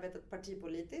aldrig arbetat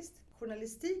partipolitiskt.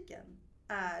 Journalistiken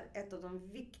är ett av de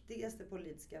viktigaste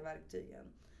politiska verktygen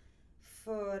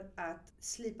för att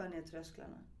slipa ner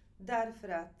trösklarna. Därför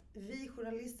att vi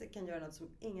journalister kan göra något som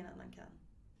ingen annan kan.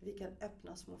 Vi kan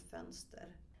öppna små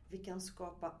fönster. Vi kan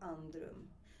skapa andrum.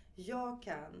 Jag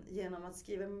kan genom att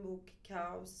skriva min bok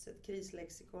Kaos, ett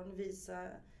krislexikon, visa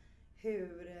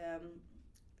hur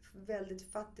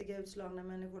väldigt fattiga, utslagna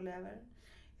människor lever.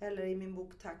 Eller i min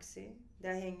bok Taxi, där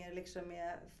jag hänger liksom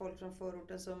med folk från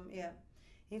förorten som är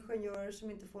ingenjörer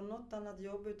som inte får något annat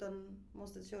jobb utan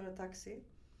måste köra taxi.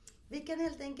 Vi kan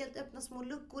helt enkelt öppna små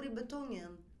luckor i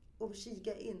betongen och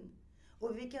kika in.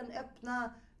 Och vi kan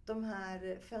öppna de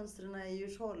här fönstren i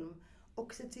Djursholm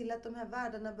och se till att de här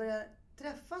världarna börjar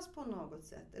träffas på något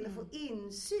sätt. Eller få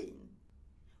insyn.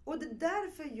 Och det är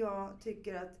därför jag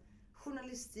tycker att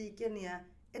journalistiken är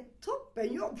ett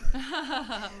toppenjobb.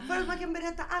 För att man kan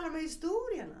berätta alla de här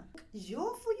historierna.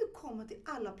 Jag får ju komma till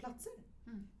alla platser.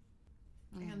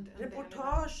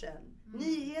 Reportagen,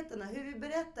 nyheterna, hur vi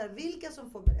berättar, vilka som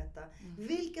får berätta,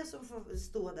 vilka som får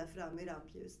stå där framme i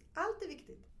rampljus. Allt är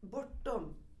viktigt.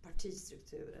 Bortom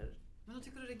partistrukturer. Men då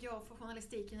tycker du det går för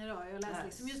journalistiken idag? Jag läste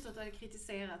liksom just att du hade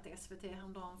kritiserat SVT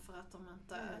häromdagen för att de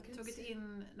inte tagit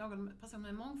in någon person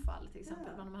med mångfald till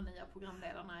exempel bland de här nya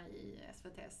programledarna i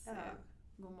SVT:s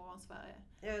Godmorgon Sverige.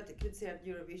 Jag har kritiserat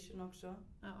Eurovision också.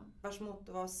 Vars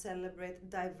motto var Celebrate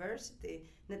Diversity.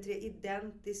 När 3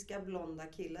 identiska blonda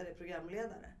killar är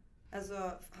programledare.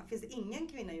 Alltså, finns det ingen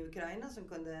kvinna i Ukraina som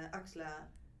kunde axla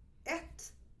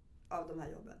ett av de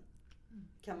här jobben?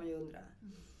 Kan man ju undra.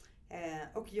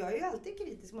 Och jag är ju alltid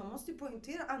kritisk. Man måste ju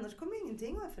poängtera, annars kommer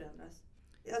ingenting att förändras.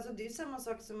 Alltså det är ju samma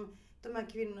sak som de här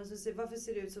kvinnorna som säger, varför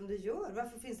ser det ut som det gör?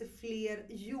 Varför finns det fler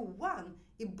Johan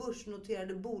i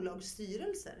börsnoterade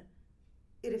bolagsstyrelser?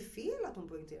 Är det fel att de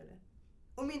poängterar det?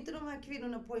 Om inte de här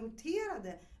kvinnorna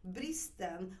poängterade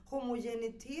bristen,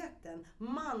 homogeniteten,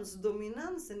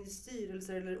 mansdominansen i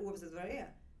styrelser eller oavsett vad det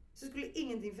är, så skulle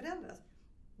ingenting förändras.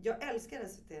 Jag älskar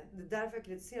SVT. Det är därför jag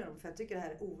kritiserar dem, för jag tycker det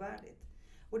här är ovärdigt.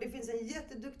 Och det finns en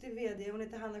jätteduktig vd, hon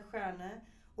heter Hanna Stjärne.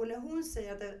 Och när hon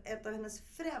säger att ett av hennes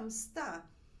främsta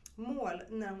mål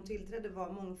när hon tillträdde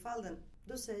var mångfalden,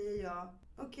 då säger jag,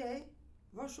 okej,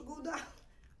 varsågoda,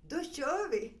 då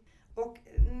kör vi. Och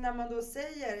när man då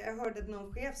säger, jag hörde att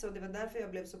någon chef sa, och det var därför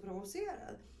jag blev så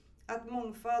provocerad, att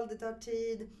mångfald tar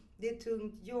tid, det är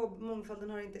tungt jobb, mångfalden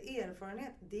har inte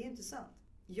erfarenhet. Det är inte sant.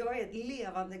 Jag är ett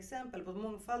levande exempel på att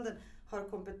mångfalden har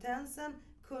kompetensen,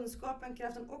 kunskapen,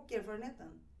 kraften och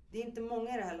erfarenheten. Det är inte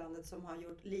många i det här landet som har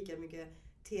gjort lika mycket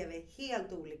tv i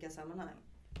helt olika sammanhang.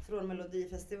 Från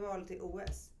Melodifestival till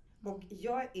OS. Och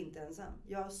jag är inte ensam.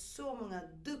 Jag har så många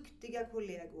duktiga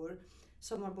kollegor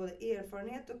som har både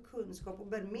erfarenhet och kunskap och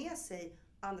bär med sig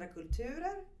andra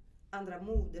kulturer, andra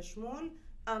modersmål,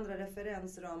 andra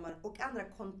referensramar och andra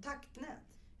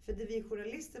kontaktnät. För det vi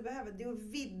journalister behöver, det är att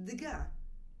vidga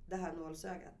det här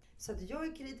nålsögat. Så att jag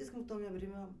är kritisk mot dem jag bryr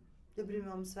mig om. Jag bryr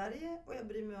mig om Sverige och jag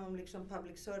bryr mig om liksom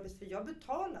public service, för jag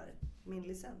betalar min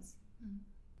licens.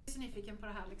 Jag är så nyfiken på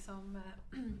det här liksom,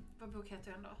 vad bok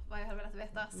heter ändå? Vad jag hade velat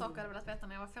veta, saker jag hade velat veta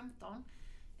när jag var 15.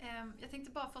 Jag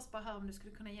tänkte först höra om du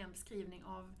skulle kunna ge en beskrivning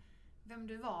av vem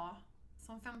du var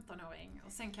som 15-åring.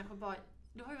 Och sen kanske bara,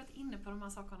 du har ju varit inne på de här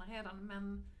sakerna redan,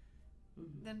 men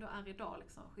den du är idag,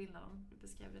 liksom, skillnaden, du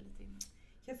beskrev det lite innan.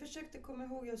 Jag försökte komma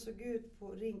ihåg hur jag såg ut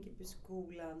på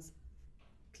Rinkebyskolans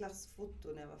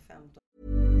klassfoto när jag var 15.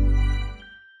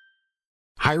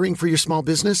 Hiring for your small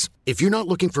business? If you're not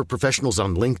looking for professionals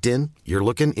on LinkedIn, you're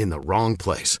looking in the wrong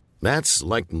place.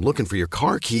 That's like looking for your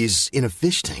car keys in a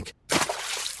fish tank.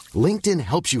 LinkedIn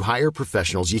helps you hire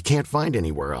professionals you can't find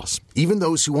anywhere else, even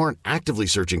those who aren't actively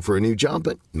searching for a new job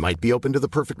but might be open to the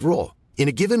perfect role. In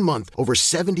a given month, over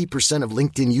 70% of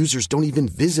LinkedIn users don't even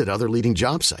visit other leading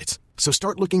job sites. So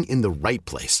start looking in the right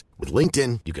place. With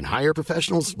LinkedIn, you can hire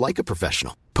professionals like a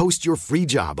professional. Post your free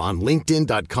job on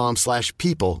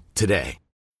linkedin.com/people today.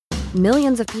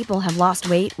 Millions of people have lost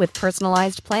weight with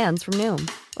personalized plans from Noom.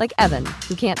 Like Evan,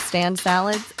 who can't stand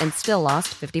salads and still lost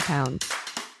 50 pounds.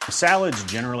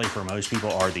 Salads generally for most people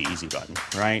are the easy button,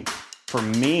 right? For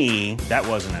me, that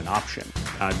wasn't an option.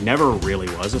 I never really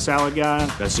was a salad guy.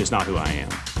 That's just not who I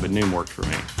am. But Noom worked for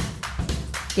me.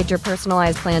 Get your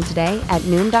personalized plan today at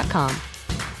Noom.com.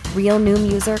 Real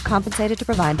Noom user compensated to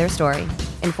provide their story.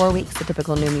 In 4 weeks, the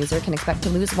typical Noom user can expect to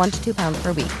lose 1 to 2 pounds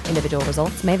per week. Individual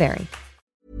results may vary.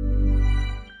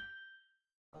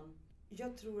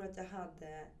 Jag tror att jag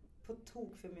hade på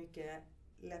tok för mycket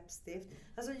läppstift.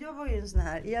 Alltså jag var ju en sån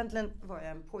här, egentligen var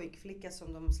jag en pojkflicka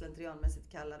som de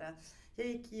slentrianmässigt kallade. Jag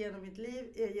gick igenom mitt liv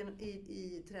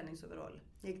i träningsoverall.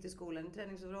 Jag gick till skolan i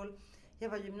träningsoverall. Jag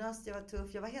var gymnast, jag var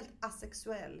tuff, jag var helt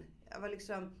asexuell. Jag var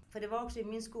liksom, för det var också i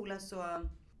min skola så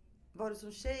var du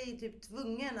som tjej typ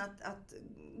tvungen att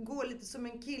gå lite som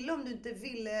en kille om du inte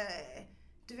ville,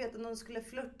 du vet att någon skulle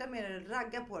flirta med dig,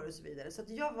 ragga på dig och så vidare. Så att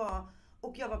jag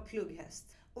var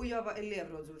plugghäst. Och jag var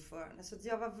elevrådsordförande. Så att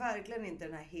jag var verkligen inte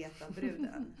den här heta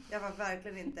bruden. Jag var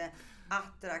verkligen inte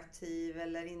attraktiv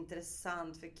eller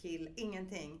intressant för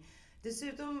ingenting.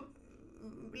 Dessutom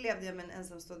levde jag med en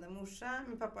ensamstående morsa.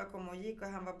 Min pappa kom och gick och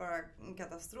han var bara en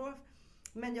katastrof.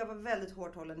 Men jag var väldigt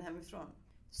hårt hållen hemifrån.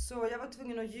 Så jag var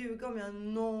tvungen att ljuga om jag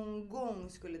någon gång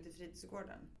skulle till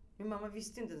fritidsgården. Min mamma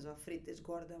visste inte ens vad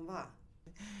fritidsgården var.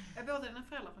 Är båda dina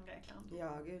föräldrar från Grekland?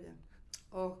 Ja, gud ja.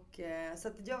 Och så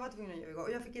att jag var tvungen att ljuga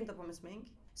och jag fick inte ha på mig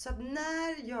smink. Så att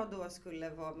när jag då skulle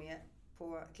vara med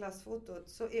på klassfotot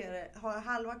så har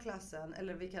halva klassen,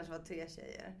 eller vi kanske var 3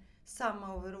 tjejer,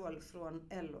 samma overall från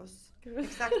Ellos.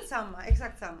 Exakt samma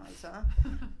alltså.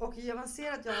 Och man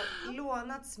ser att jag har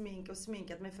lånat smink och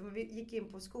sminkat mig för vi gick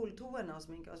in på skoltoorna och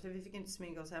sminkade oss för vi fick inte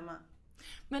sminka oss hemma.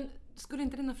 Men skulle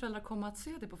inte dina föräldrar komma att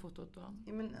se det på fotot då?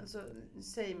 Ja, men alltså,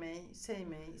 säg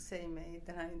mig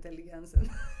den här intelligensen.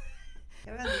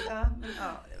 Jag vet inte,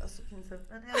 det var så pinsamt.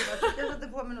 Men jag satte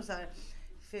på mig något så här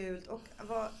fult och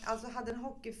hade en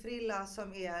hockeyfrilla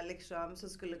som är liksom, som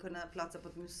skulle kunna platsa på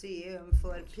ett museum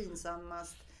för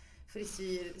pinsammast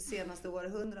frisyr senaste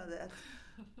århundradet.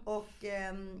 Och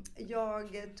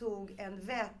jag tog en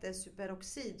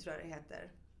vätesuperoxid tror jag det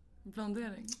heter.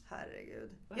 Blondering.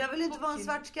 Herregud. Jag vill inte vara en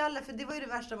svart skalle för det var ju det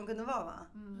värsta man kunde vara va?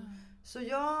 Så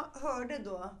jag hörde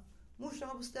då, morsan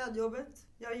var på stödjobbet.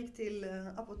 Jag gick till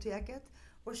apoteket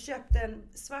och köpte en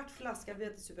svart flaska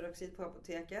vätesuperoxid på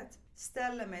apoteket.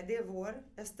 Ställer mig, det är vår.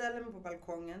 Jag ställer mig på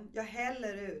balkongen. Jag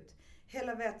häller ut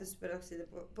hela vätesuperoxiden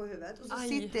på huvudet. Och så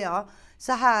sitter jag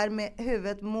så här med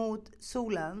huvudet mot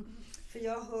solen. För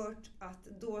jag har hört att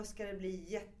då ska det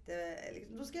bli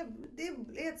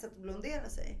det är ett sätt att blondera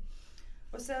sig.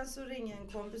 Och sen så ringer en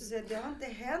kompis och säger att det har inte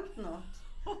hänt något.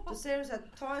 Då säger du så här,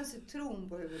 ta en citron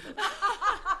på huvudet.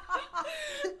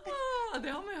 Det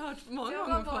har man ju hört många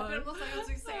gånger förr. Det måste ha gjort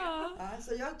succé. Ja,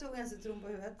 så jag tog en citron på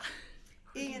huvudet.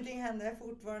 Ingenting hände,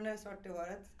 fortfarande svart i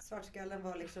håret. Svartskallen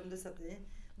var liksom, det satt i.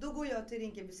 Då går jag till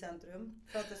Rinkeby centrum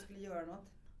för att jag skulle göra något.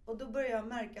 Och då började jag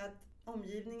märka att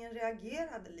omgivningen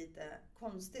reagerade lite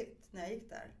konstigt när jag gick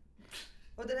där.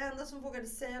 Och det enda som vågade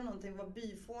säga någonting var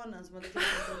byfånen som hade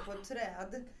klättrat upp på ett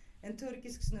träd. En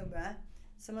turkisk snubbe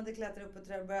som hade klättrat upp på ett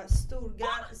träd och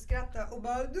började skratta och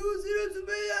bara du ser ut som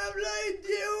en jävla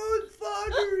idiot, vad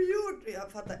har du gjort? Och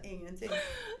jag fattar ingenting.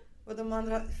 Och de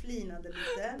andra flinade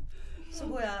lite. Så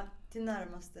går jag till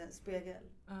närmaste spegel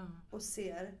och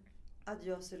ser att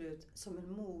jag ser ut som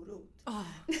en morot.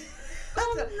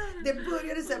 Alltså, det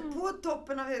började så här, på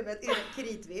toppen av huvudet är det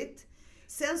kritvitt.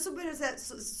 Sen så börjar det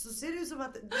så ser det ut som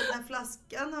att den här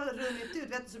flaskan har runnit ut.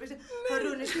 Vet du, har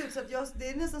runnit ut så att det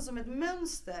är nästan som ett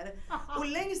mönster. Och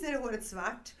längst ner är håret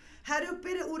svart. Här uppe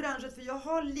är det orange för jag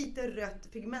har lite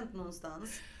rött pigment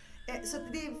någonstans. Så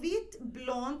att det är vitt,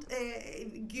 blont,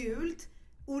 gult,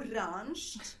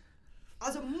 orange.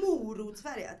 Alltså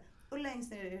morotsfärgat. Och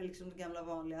längst ner är det liksom det gamla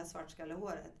vanliga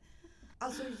svartskallehåret.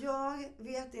 Alltså jag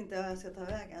vet inte hur jag ska ta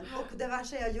vägen. Och det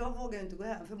värsta är att jag vågar inte gå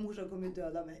hem för morsan kommer ju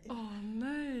döda mig.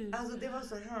 Nej. Alltså det var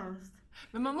så hemskt.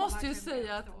 Men man måste ju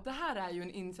säga att det här är ju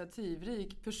en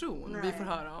initiativrik person vi får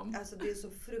höra om. Alltså det är så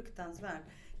fruktansvärt.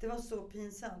 Det var så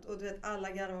pinsamt. Och du vet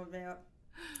alla garvade mig.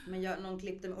 Men någon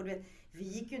klippte mig. Och du vet, vi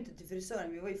gick ju inte till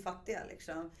frisören. Vi var ju fattiga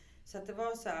liksom. Så att det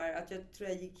var så här att jag tror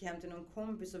jag gick hem till någon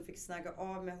kompis som fick snagga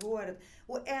av med håret.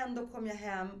 Och ändå kom jag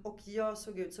hem och jag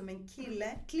såg ut som en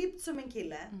kille. Klippt som en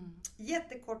kille.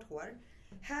 Jättekort hår.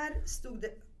 Här stod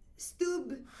det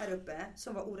stubb här uppe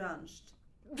som var orange.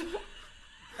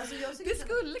 Alltså det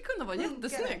skulle kunna vara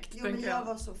jättesnyggt. Jo, men jag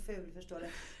var så ful, förstår du.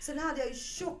 Sen hade jag ju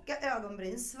tjocka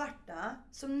ögonbryn, svarta,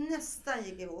 som nästan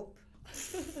gick ihop.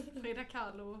 Frida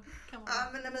Kahlo kan man...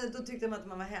 Ja, men då tyckte man att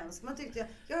man var hemsk. Man tyckte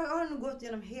jag har nog gått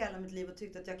igenom hela mitt liv och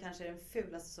tyckt att jag kanske är den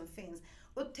fulaste som finns.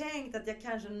 Och tänkt att jag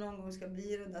kanske någon gång ska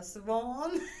bli den där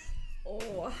Svan.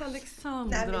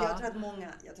 Alexandra. Nej, men jag tror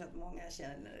att många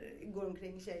går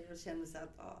omkring tjejer och känner sig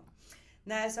att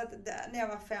Nej, så att när jag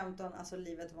var 15, alltså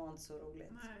livet var inte så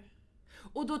roligt. Nej.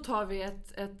 Och då tar vi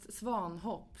ett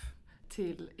svanhopp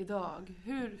till idag.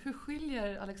 Hur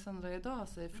skiljer Alexandra idag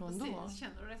sig från då?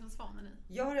 Känner du dig som Svanen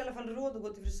i? Jag har i alla fall råd att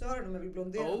gå till frisören om jag vill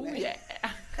blondera mig. Yeah.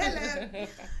 Eller,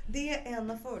 det är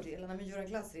en av fördelarna med att göra en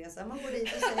klassresa. Man går dit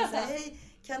och säger så här: hej,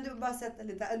 kan du bara sätta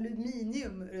lite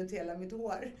aluminium runt hela mitt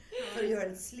hår för att göra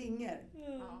ett slinger?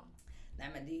 Ja. Nej,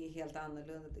 men det är helt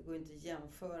annorlunda. Det går inte att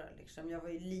jämföra liksom. Jag var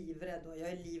ju livrädd och jag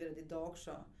är livrädd idag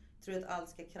också. Jag tror att allt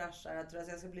ska krascha. Jag tror att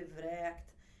jag ska bli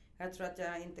vräkt. Jag tror att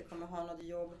jag inte kommer ha något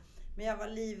jobb. Men jag var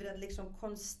livrädd liksom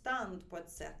konstant på ett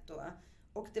sätt då.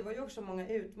 Och det var ju också många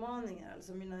utmaningar.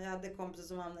 Alltså jag hade kompisar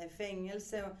som hamnade i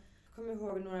fängelse. Och jag kommer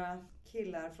ihåg några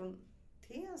killar från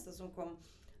Tensta som kom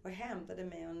och hämtade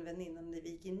mig och en väninna när vi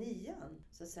gick i 9:an.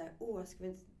 Så såhär, ska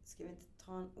vi inte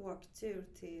ta en åktur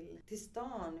till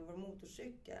stan i vår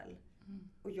motorcykel? Mm.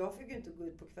 Och jag fick ju inte gå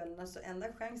ut på kvällarna, så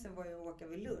enda chansen var ju att åka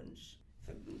vid lunch.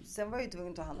 För sen var jag ju tvungen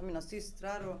att ta hand om mina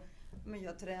systrar men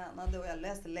jag tränade och jag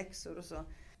läste läxor och så.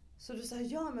 Så då sa jag,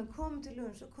 ja men kom till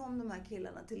lunch. Och kom de här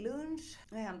killarna till lunch.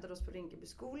 Jag hämtade oss på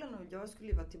Rinkebyskolan och jag skulle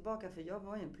ju vara tillbaka för jag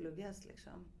var ju en plugghäst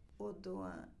liksom. Och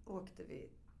då åkte vi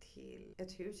till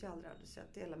ett hus jag aldrig hade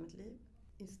sett i hela mitt liv.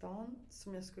 I stan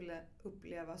som jag skulle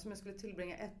uppleva, som jag skulle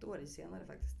tillbringa 1 år i senare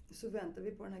faktiskt. Så väntade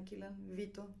vi på den här killen,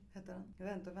 Vito heter han.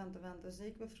 Jag väntade. Så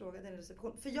gick vi och frågade en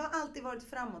reception. För jag har alltid varit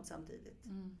framåt samtidigt.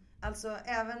 Mm. Alltså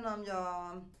även om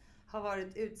jag har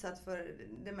varit utsatt för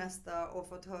det mesta och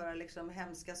fått höra liksom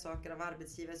hemska saker av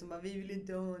arbetsgivare som bara, vi vill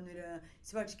inte ha några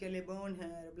svartskalliga barn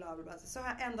här och bla bla bla. Så har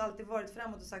jag ändå alltid varit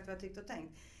framåt och sagt vad jag tyckt och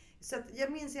tänkt. Så att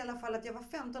jag minns i alla fall att jag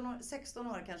var 16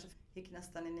 år kanske, gick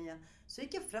nästan i 9. Så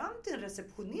gick jag fram till en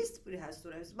receptionist på det här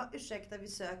stora huset. Bara, ursäkta, vi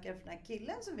söker för den här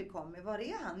killen som vi kom med. Var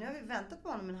är han? Nu har vi väntat på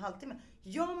honom en halvtimme.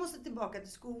 Jag måste tillbaka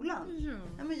till skolan.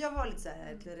 Ja, men jag var lite så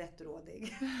här lite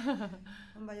rättrådig.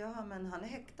 Han bara, jaha, men han är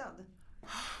häktad.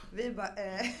 Vi bara,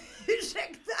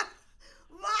 ursäkta?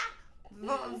 Va?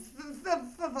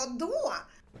 Vad då?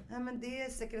 Ja, men det är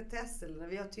sekretess eller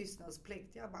vi har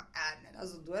tystnadsplikt. Jag bara, men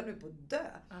alltså då är vi på att dö.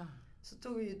 Så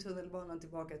tog vi ju tunnelbanan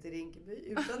tillbaka till Rinkeby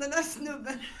utan den där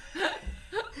snubben.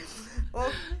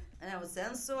 och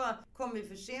sen så kom vi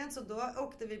för sent, så då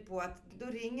åkte vi på att då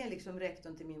ringer liksom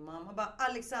rektorn till min mamma och bara,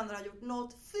 Alexandra har gjort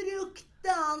något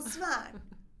fruktansvärt.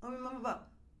 Och min mamma bara,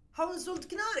 har hon sålt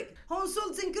knark? Har hon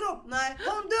sålt sin kropp? Nej.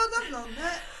 Har hon dödat någon?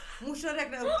 Nej. Morsan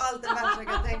räknar upp allt det värsta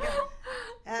jag kan tänka.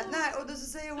 Nej, och då så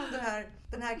säger hon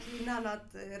den här kvinnan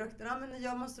att rektorn, men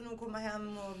jag måste nog komma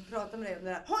hem och prata med dig om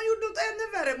det här. Har hon gjort något ännu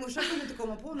värre? Morsan kunde inte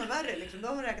komma på något värre liksom. Då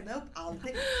har hon räknat upp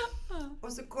allting.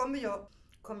 Och så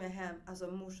kom jag hem,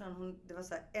 alltså morsan, det var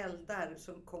så här eldar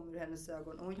som kom ur hennes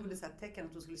ögon. Och hon gjorde så här tecken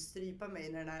att hon skulle strypa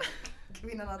mig när den här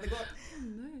kvinnan hade gått.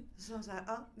 Så hon så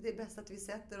här, det är bäst att vi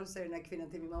sätter oss, säger den här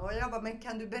kvinnan till min mamma. Och jag bara, men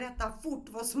kan du berätta fort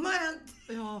vad som har hänt?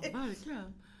 Ja,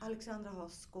 verkligen. Alexandra har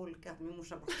skolkat, min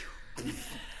morsa bara...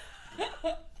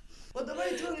 Och då var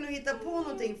jag tvungen att hitta på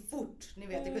någonting fort. Ni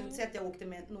vet, jag kunde inte säga att jag åkte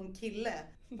med någon kille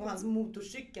på hans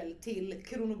motorcykel till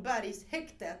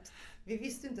Kronobergshäktet. Vi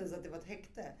visste inte ens att det var ett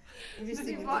häkte. Vi visste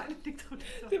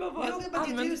det var bara ett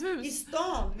allmänt hus i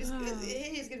stan.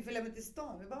 Hej, ska du följa med till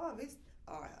stan? Vi bara, visst.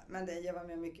 Ja, men jag var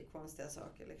med mycket konstiga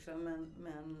saker liksom.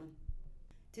 Men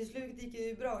till slut gick det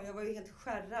ju bra. Jag var ju helt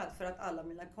skärrad för att alla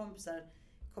mina kompisar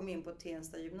kom in på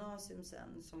Tensta gymnasium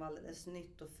sen, som var alldeles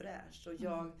nytt och fräscht. Och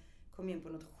jag kom in på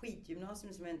något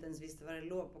skitgymnasium som jag inte ens visste vad det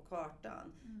låg på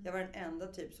kartan. Jag var den enda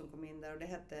typ som kom in där och det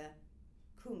hette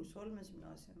Kungsholmens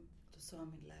gymnasium. Då sa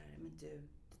min lärare, men du,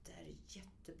 det där är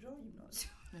jättebra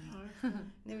gymnasium.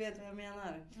 Ni vet vad jag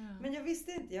menar. Men jag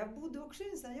visste inte, jag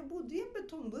bodde i en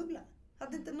betongbubbla.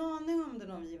 Hade inte en aning om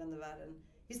den omgivande världen.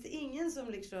 Visste ingen som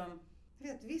liksom,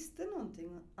 visste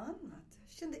någonting annat.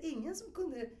 Kände ingen som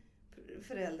kunde,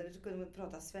 föräldrar som kunde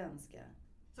prata svenska.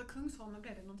 Så Kungsholmen,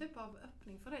 blev det någon typ av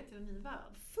öppning för dig till en ny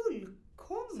värld?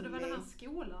 Fullkomligt. Så det var den här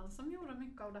skolan som gjorde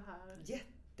mycket av det här?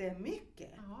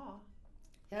 Jättemycket. Jaha.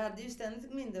 Jag hade ju ständigt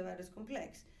ett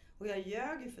mindervärdeskomplex. Och jag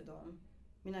ljög ju för dem,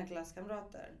 mina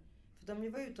klasskamrater. För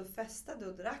de var ute och festade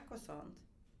och drack och sånt.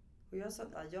 Och jag sa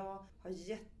att jag har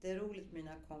jätteroligt med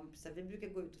mina kompisar. Vi brukar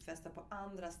gå ut och festa på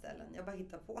andra ställen. Jag bara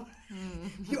hittar på.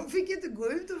 Jag fick inte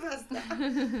gå ut och festa.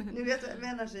 Nu vet jag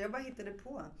menar så. Jag bara hittade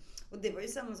på. Och det var ju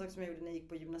samma sak som jag gjorde när jag gick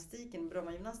på gymnastiken.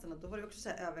 Brommagymnasterna. Då var det också så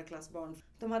här överklassbarn.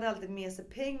 De hade alltid med sig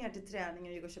pengar till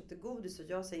träningen och gick och köpte godis. Och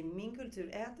jag säger, i min kultur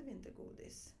äter vi inte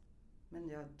godis. Men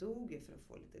jag dog ju för att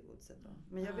få lite godis då.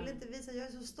 Men jag vill inte visa, jag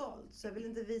är så stolt. Så jag vill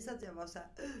inte visa att jag var så här,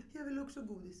 jag vill också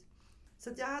godis. Så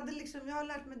att jag har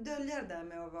lärt mig dölja det där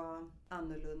med att vara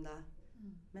annorlunda.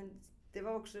 Men det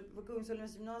var också, på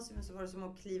Kungsholmens gymnasium så var det som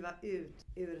att kliva ut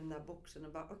ur den där boxen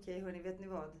och bara, okej, hörni, vet ni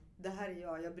vad? Det här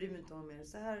är jag bryr mig inte om er.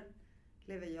 Så här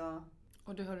lever jag.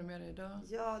 Och det har du med dig idag?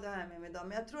 Ja, det har jag med mig idag.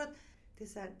 Men jag tror att det är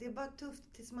så här, det är bara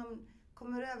tufft tills man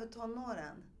kommer över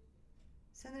tonåren.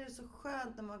 Sen är det så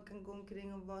skönt när man kan gå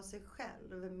omkring och vara sig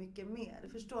själv och mycket mer.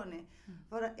 Förstår ni?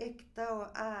 Vara äkta och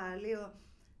ärlig. Och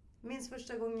minns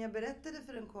första gången jag berättade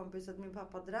för en kompis att min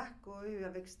pappa drack och hur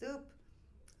jag växte upp.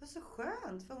 Det var så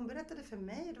skönt, för hon berättade för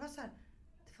mig. Det var så här,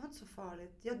 det var inte så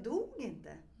farligt. Jag dog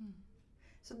inte.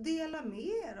 Så dela med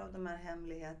er av de här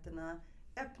hemligheterna.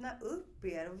 Öppna upp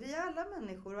er. Och vi är alla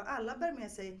människor och alla bär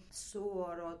med sig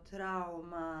sår och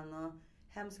trauman och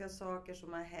hemska saker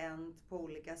som har hänt på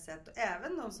olika sätt. Och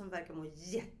även de som verkar må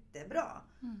jättebra.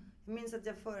 Jag minns att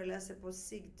jag föreläser på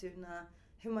Sigtuna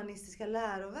humanistiska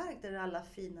läroverk där alla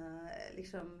fina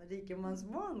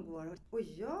rikemansbarn går. Och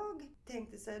jag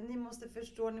tänkte så här, ni måste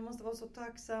förstå, ni måste vara så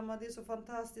tacksamma, det är så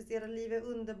fantastiskt, era liv är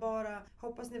underbara.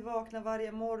 Hoppas ni vaknar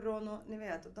varje morgon och ni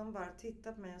vet. Och de bara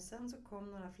tittade på mig och sen så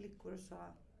kom några flickor och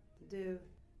sa, du,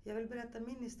 jag vill berätta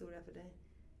min historia för dig.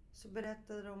 Så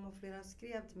berättade de och flera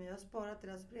skrev till mig, jag har sparat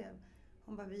deras brev.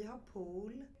 Hon bara, vi har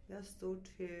pool, vi har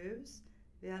stort hus,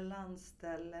 vi har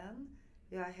landställen,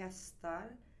 vi har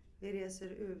hästar. Vi reser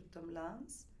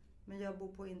utomlands, men jag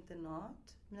bor på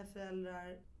internat. Mina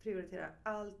föräldrar prioriterar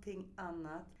allting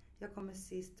annat. Jag kommer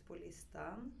sist på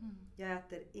listan. Jag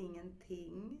äter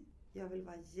ingenting. Jag vill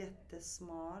vara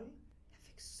jättesmal. Jag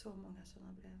fick så många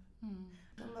sådana brev.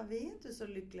 De bara, vi är inte så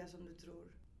lyckliga som du tror.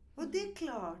 Och det är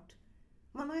klart.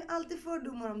 Man har ju alltid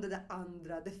fördomar om det där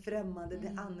andra, det främmande,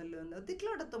 det annorlunda. Och det är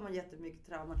klart att de har jättemycket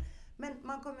trauma. Men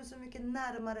man kommer så mycket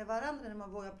närmare varandra när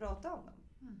man vågar prata om dem.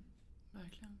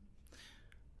 Verkligen.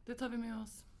 Det tar vi med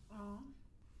oss. Ja,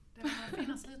 det var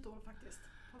fina slutord faktiskt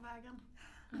på vägen.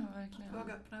 Ja, verkligen.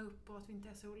 Våga öppna upp och att vi inte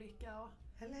är så olika. Och...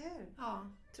 Eller hur?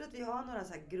 Ja. Jag tror att vi har några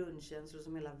så här grundkänslor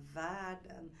som hela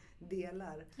världen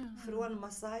delar. Från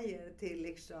massajer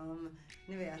till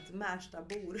ni vet,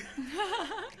 Märstabor.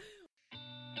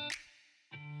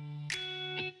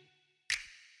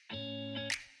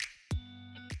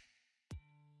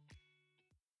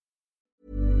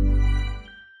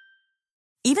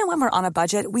 Even when we're on a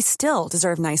budget, we still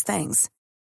deserve nice things.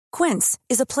 Quince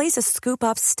is a place to scoop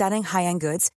up stunning high-end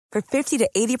goods for 50 to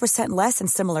 80% less than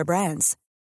similar brands.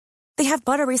 They have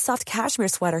buttery soft cashmere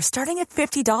sweaters starting at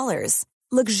 $50,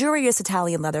 luxurious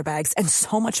Italian leather bags, and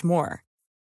so much more.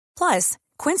 Plus,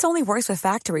 Quince only works with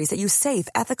factories that use safe,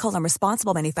 ethical, and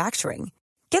responsible manufacturing.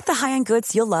 Get the high-end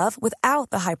goods you'll love without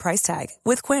the high price tag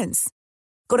with Quince.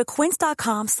 Go to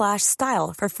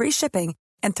quince.com/style for free shipping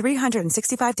and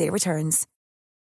 365-day returns.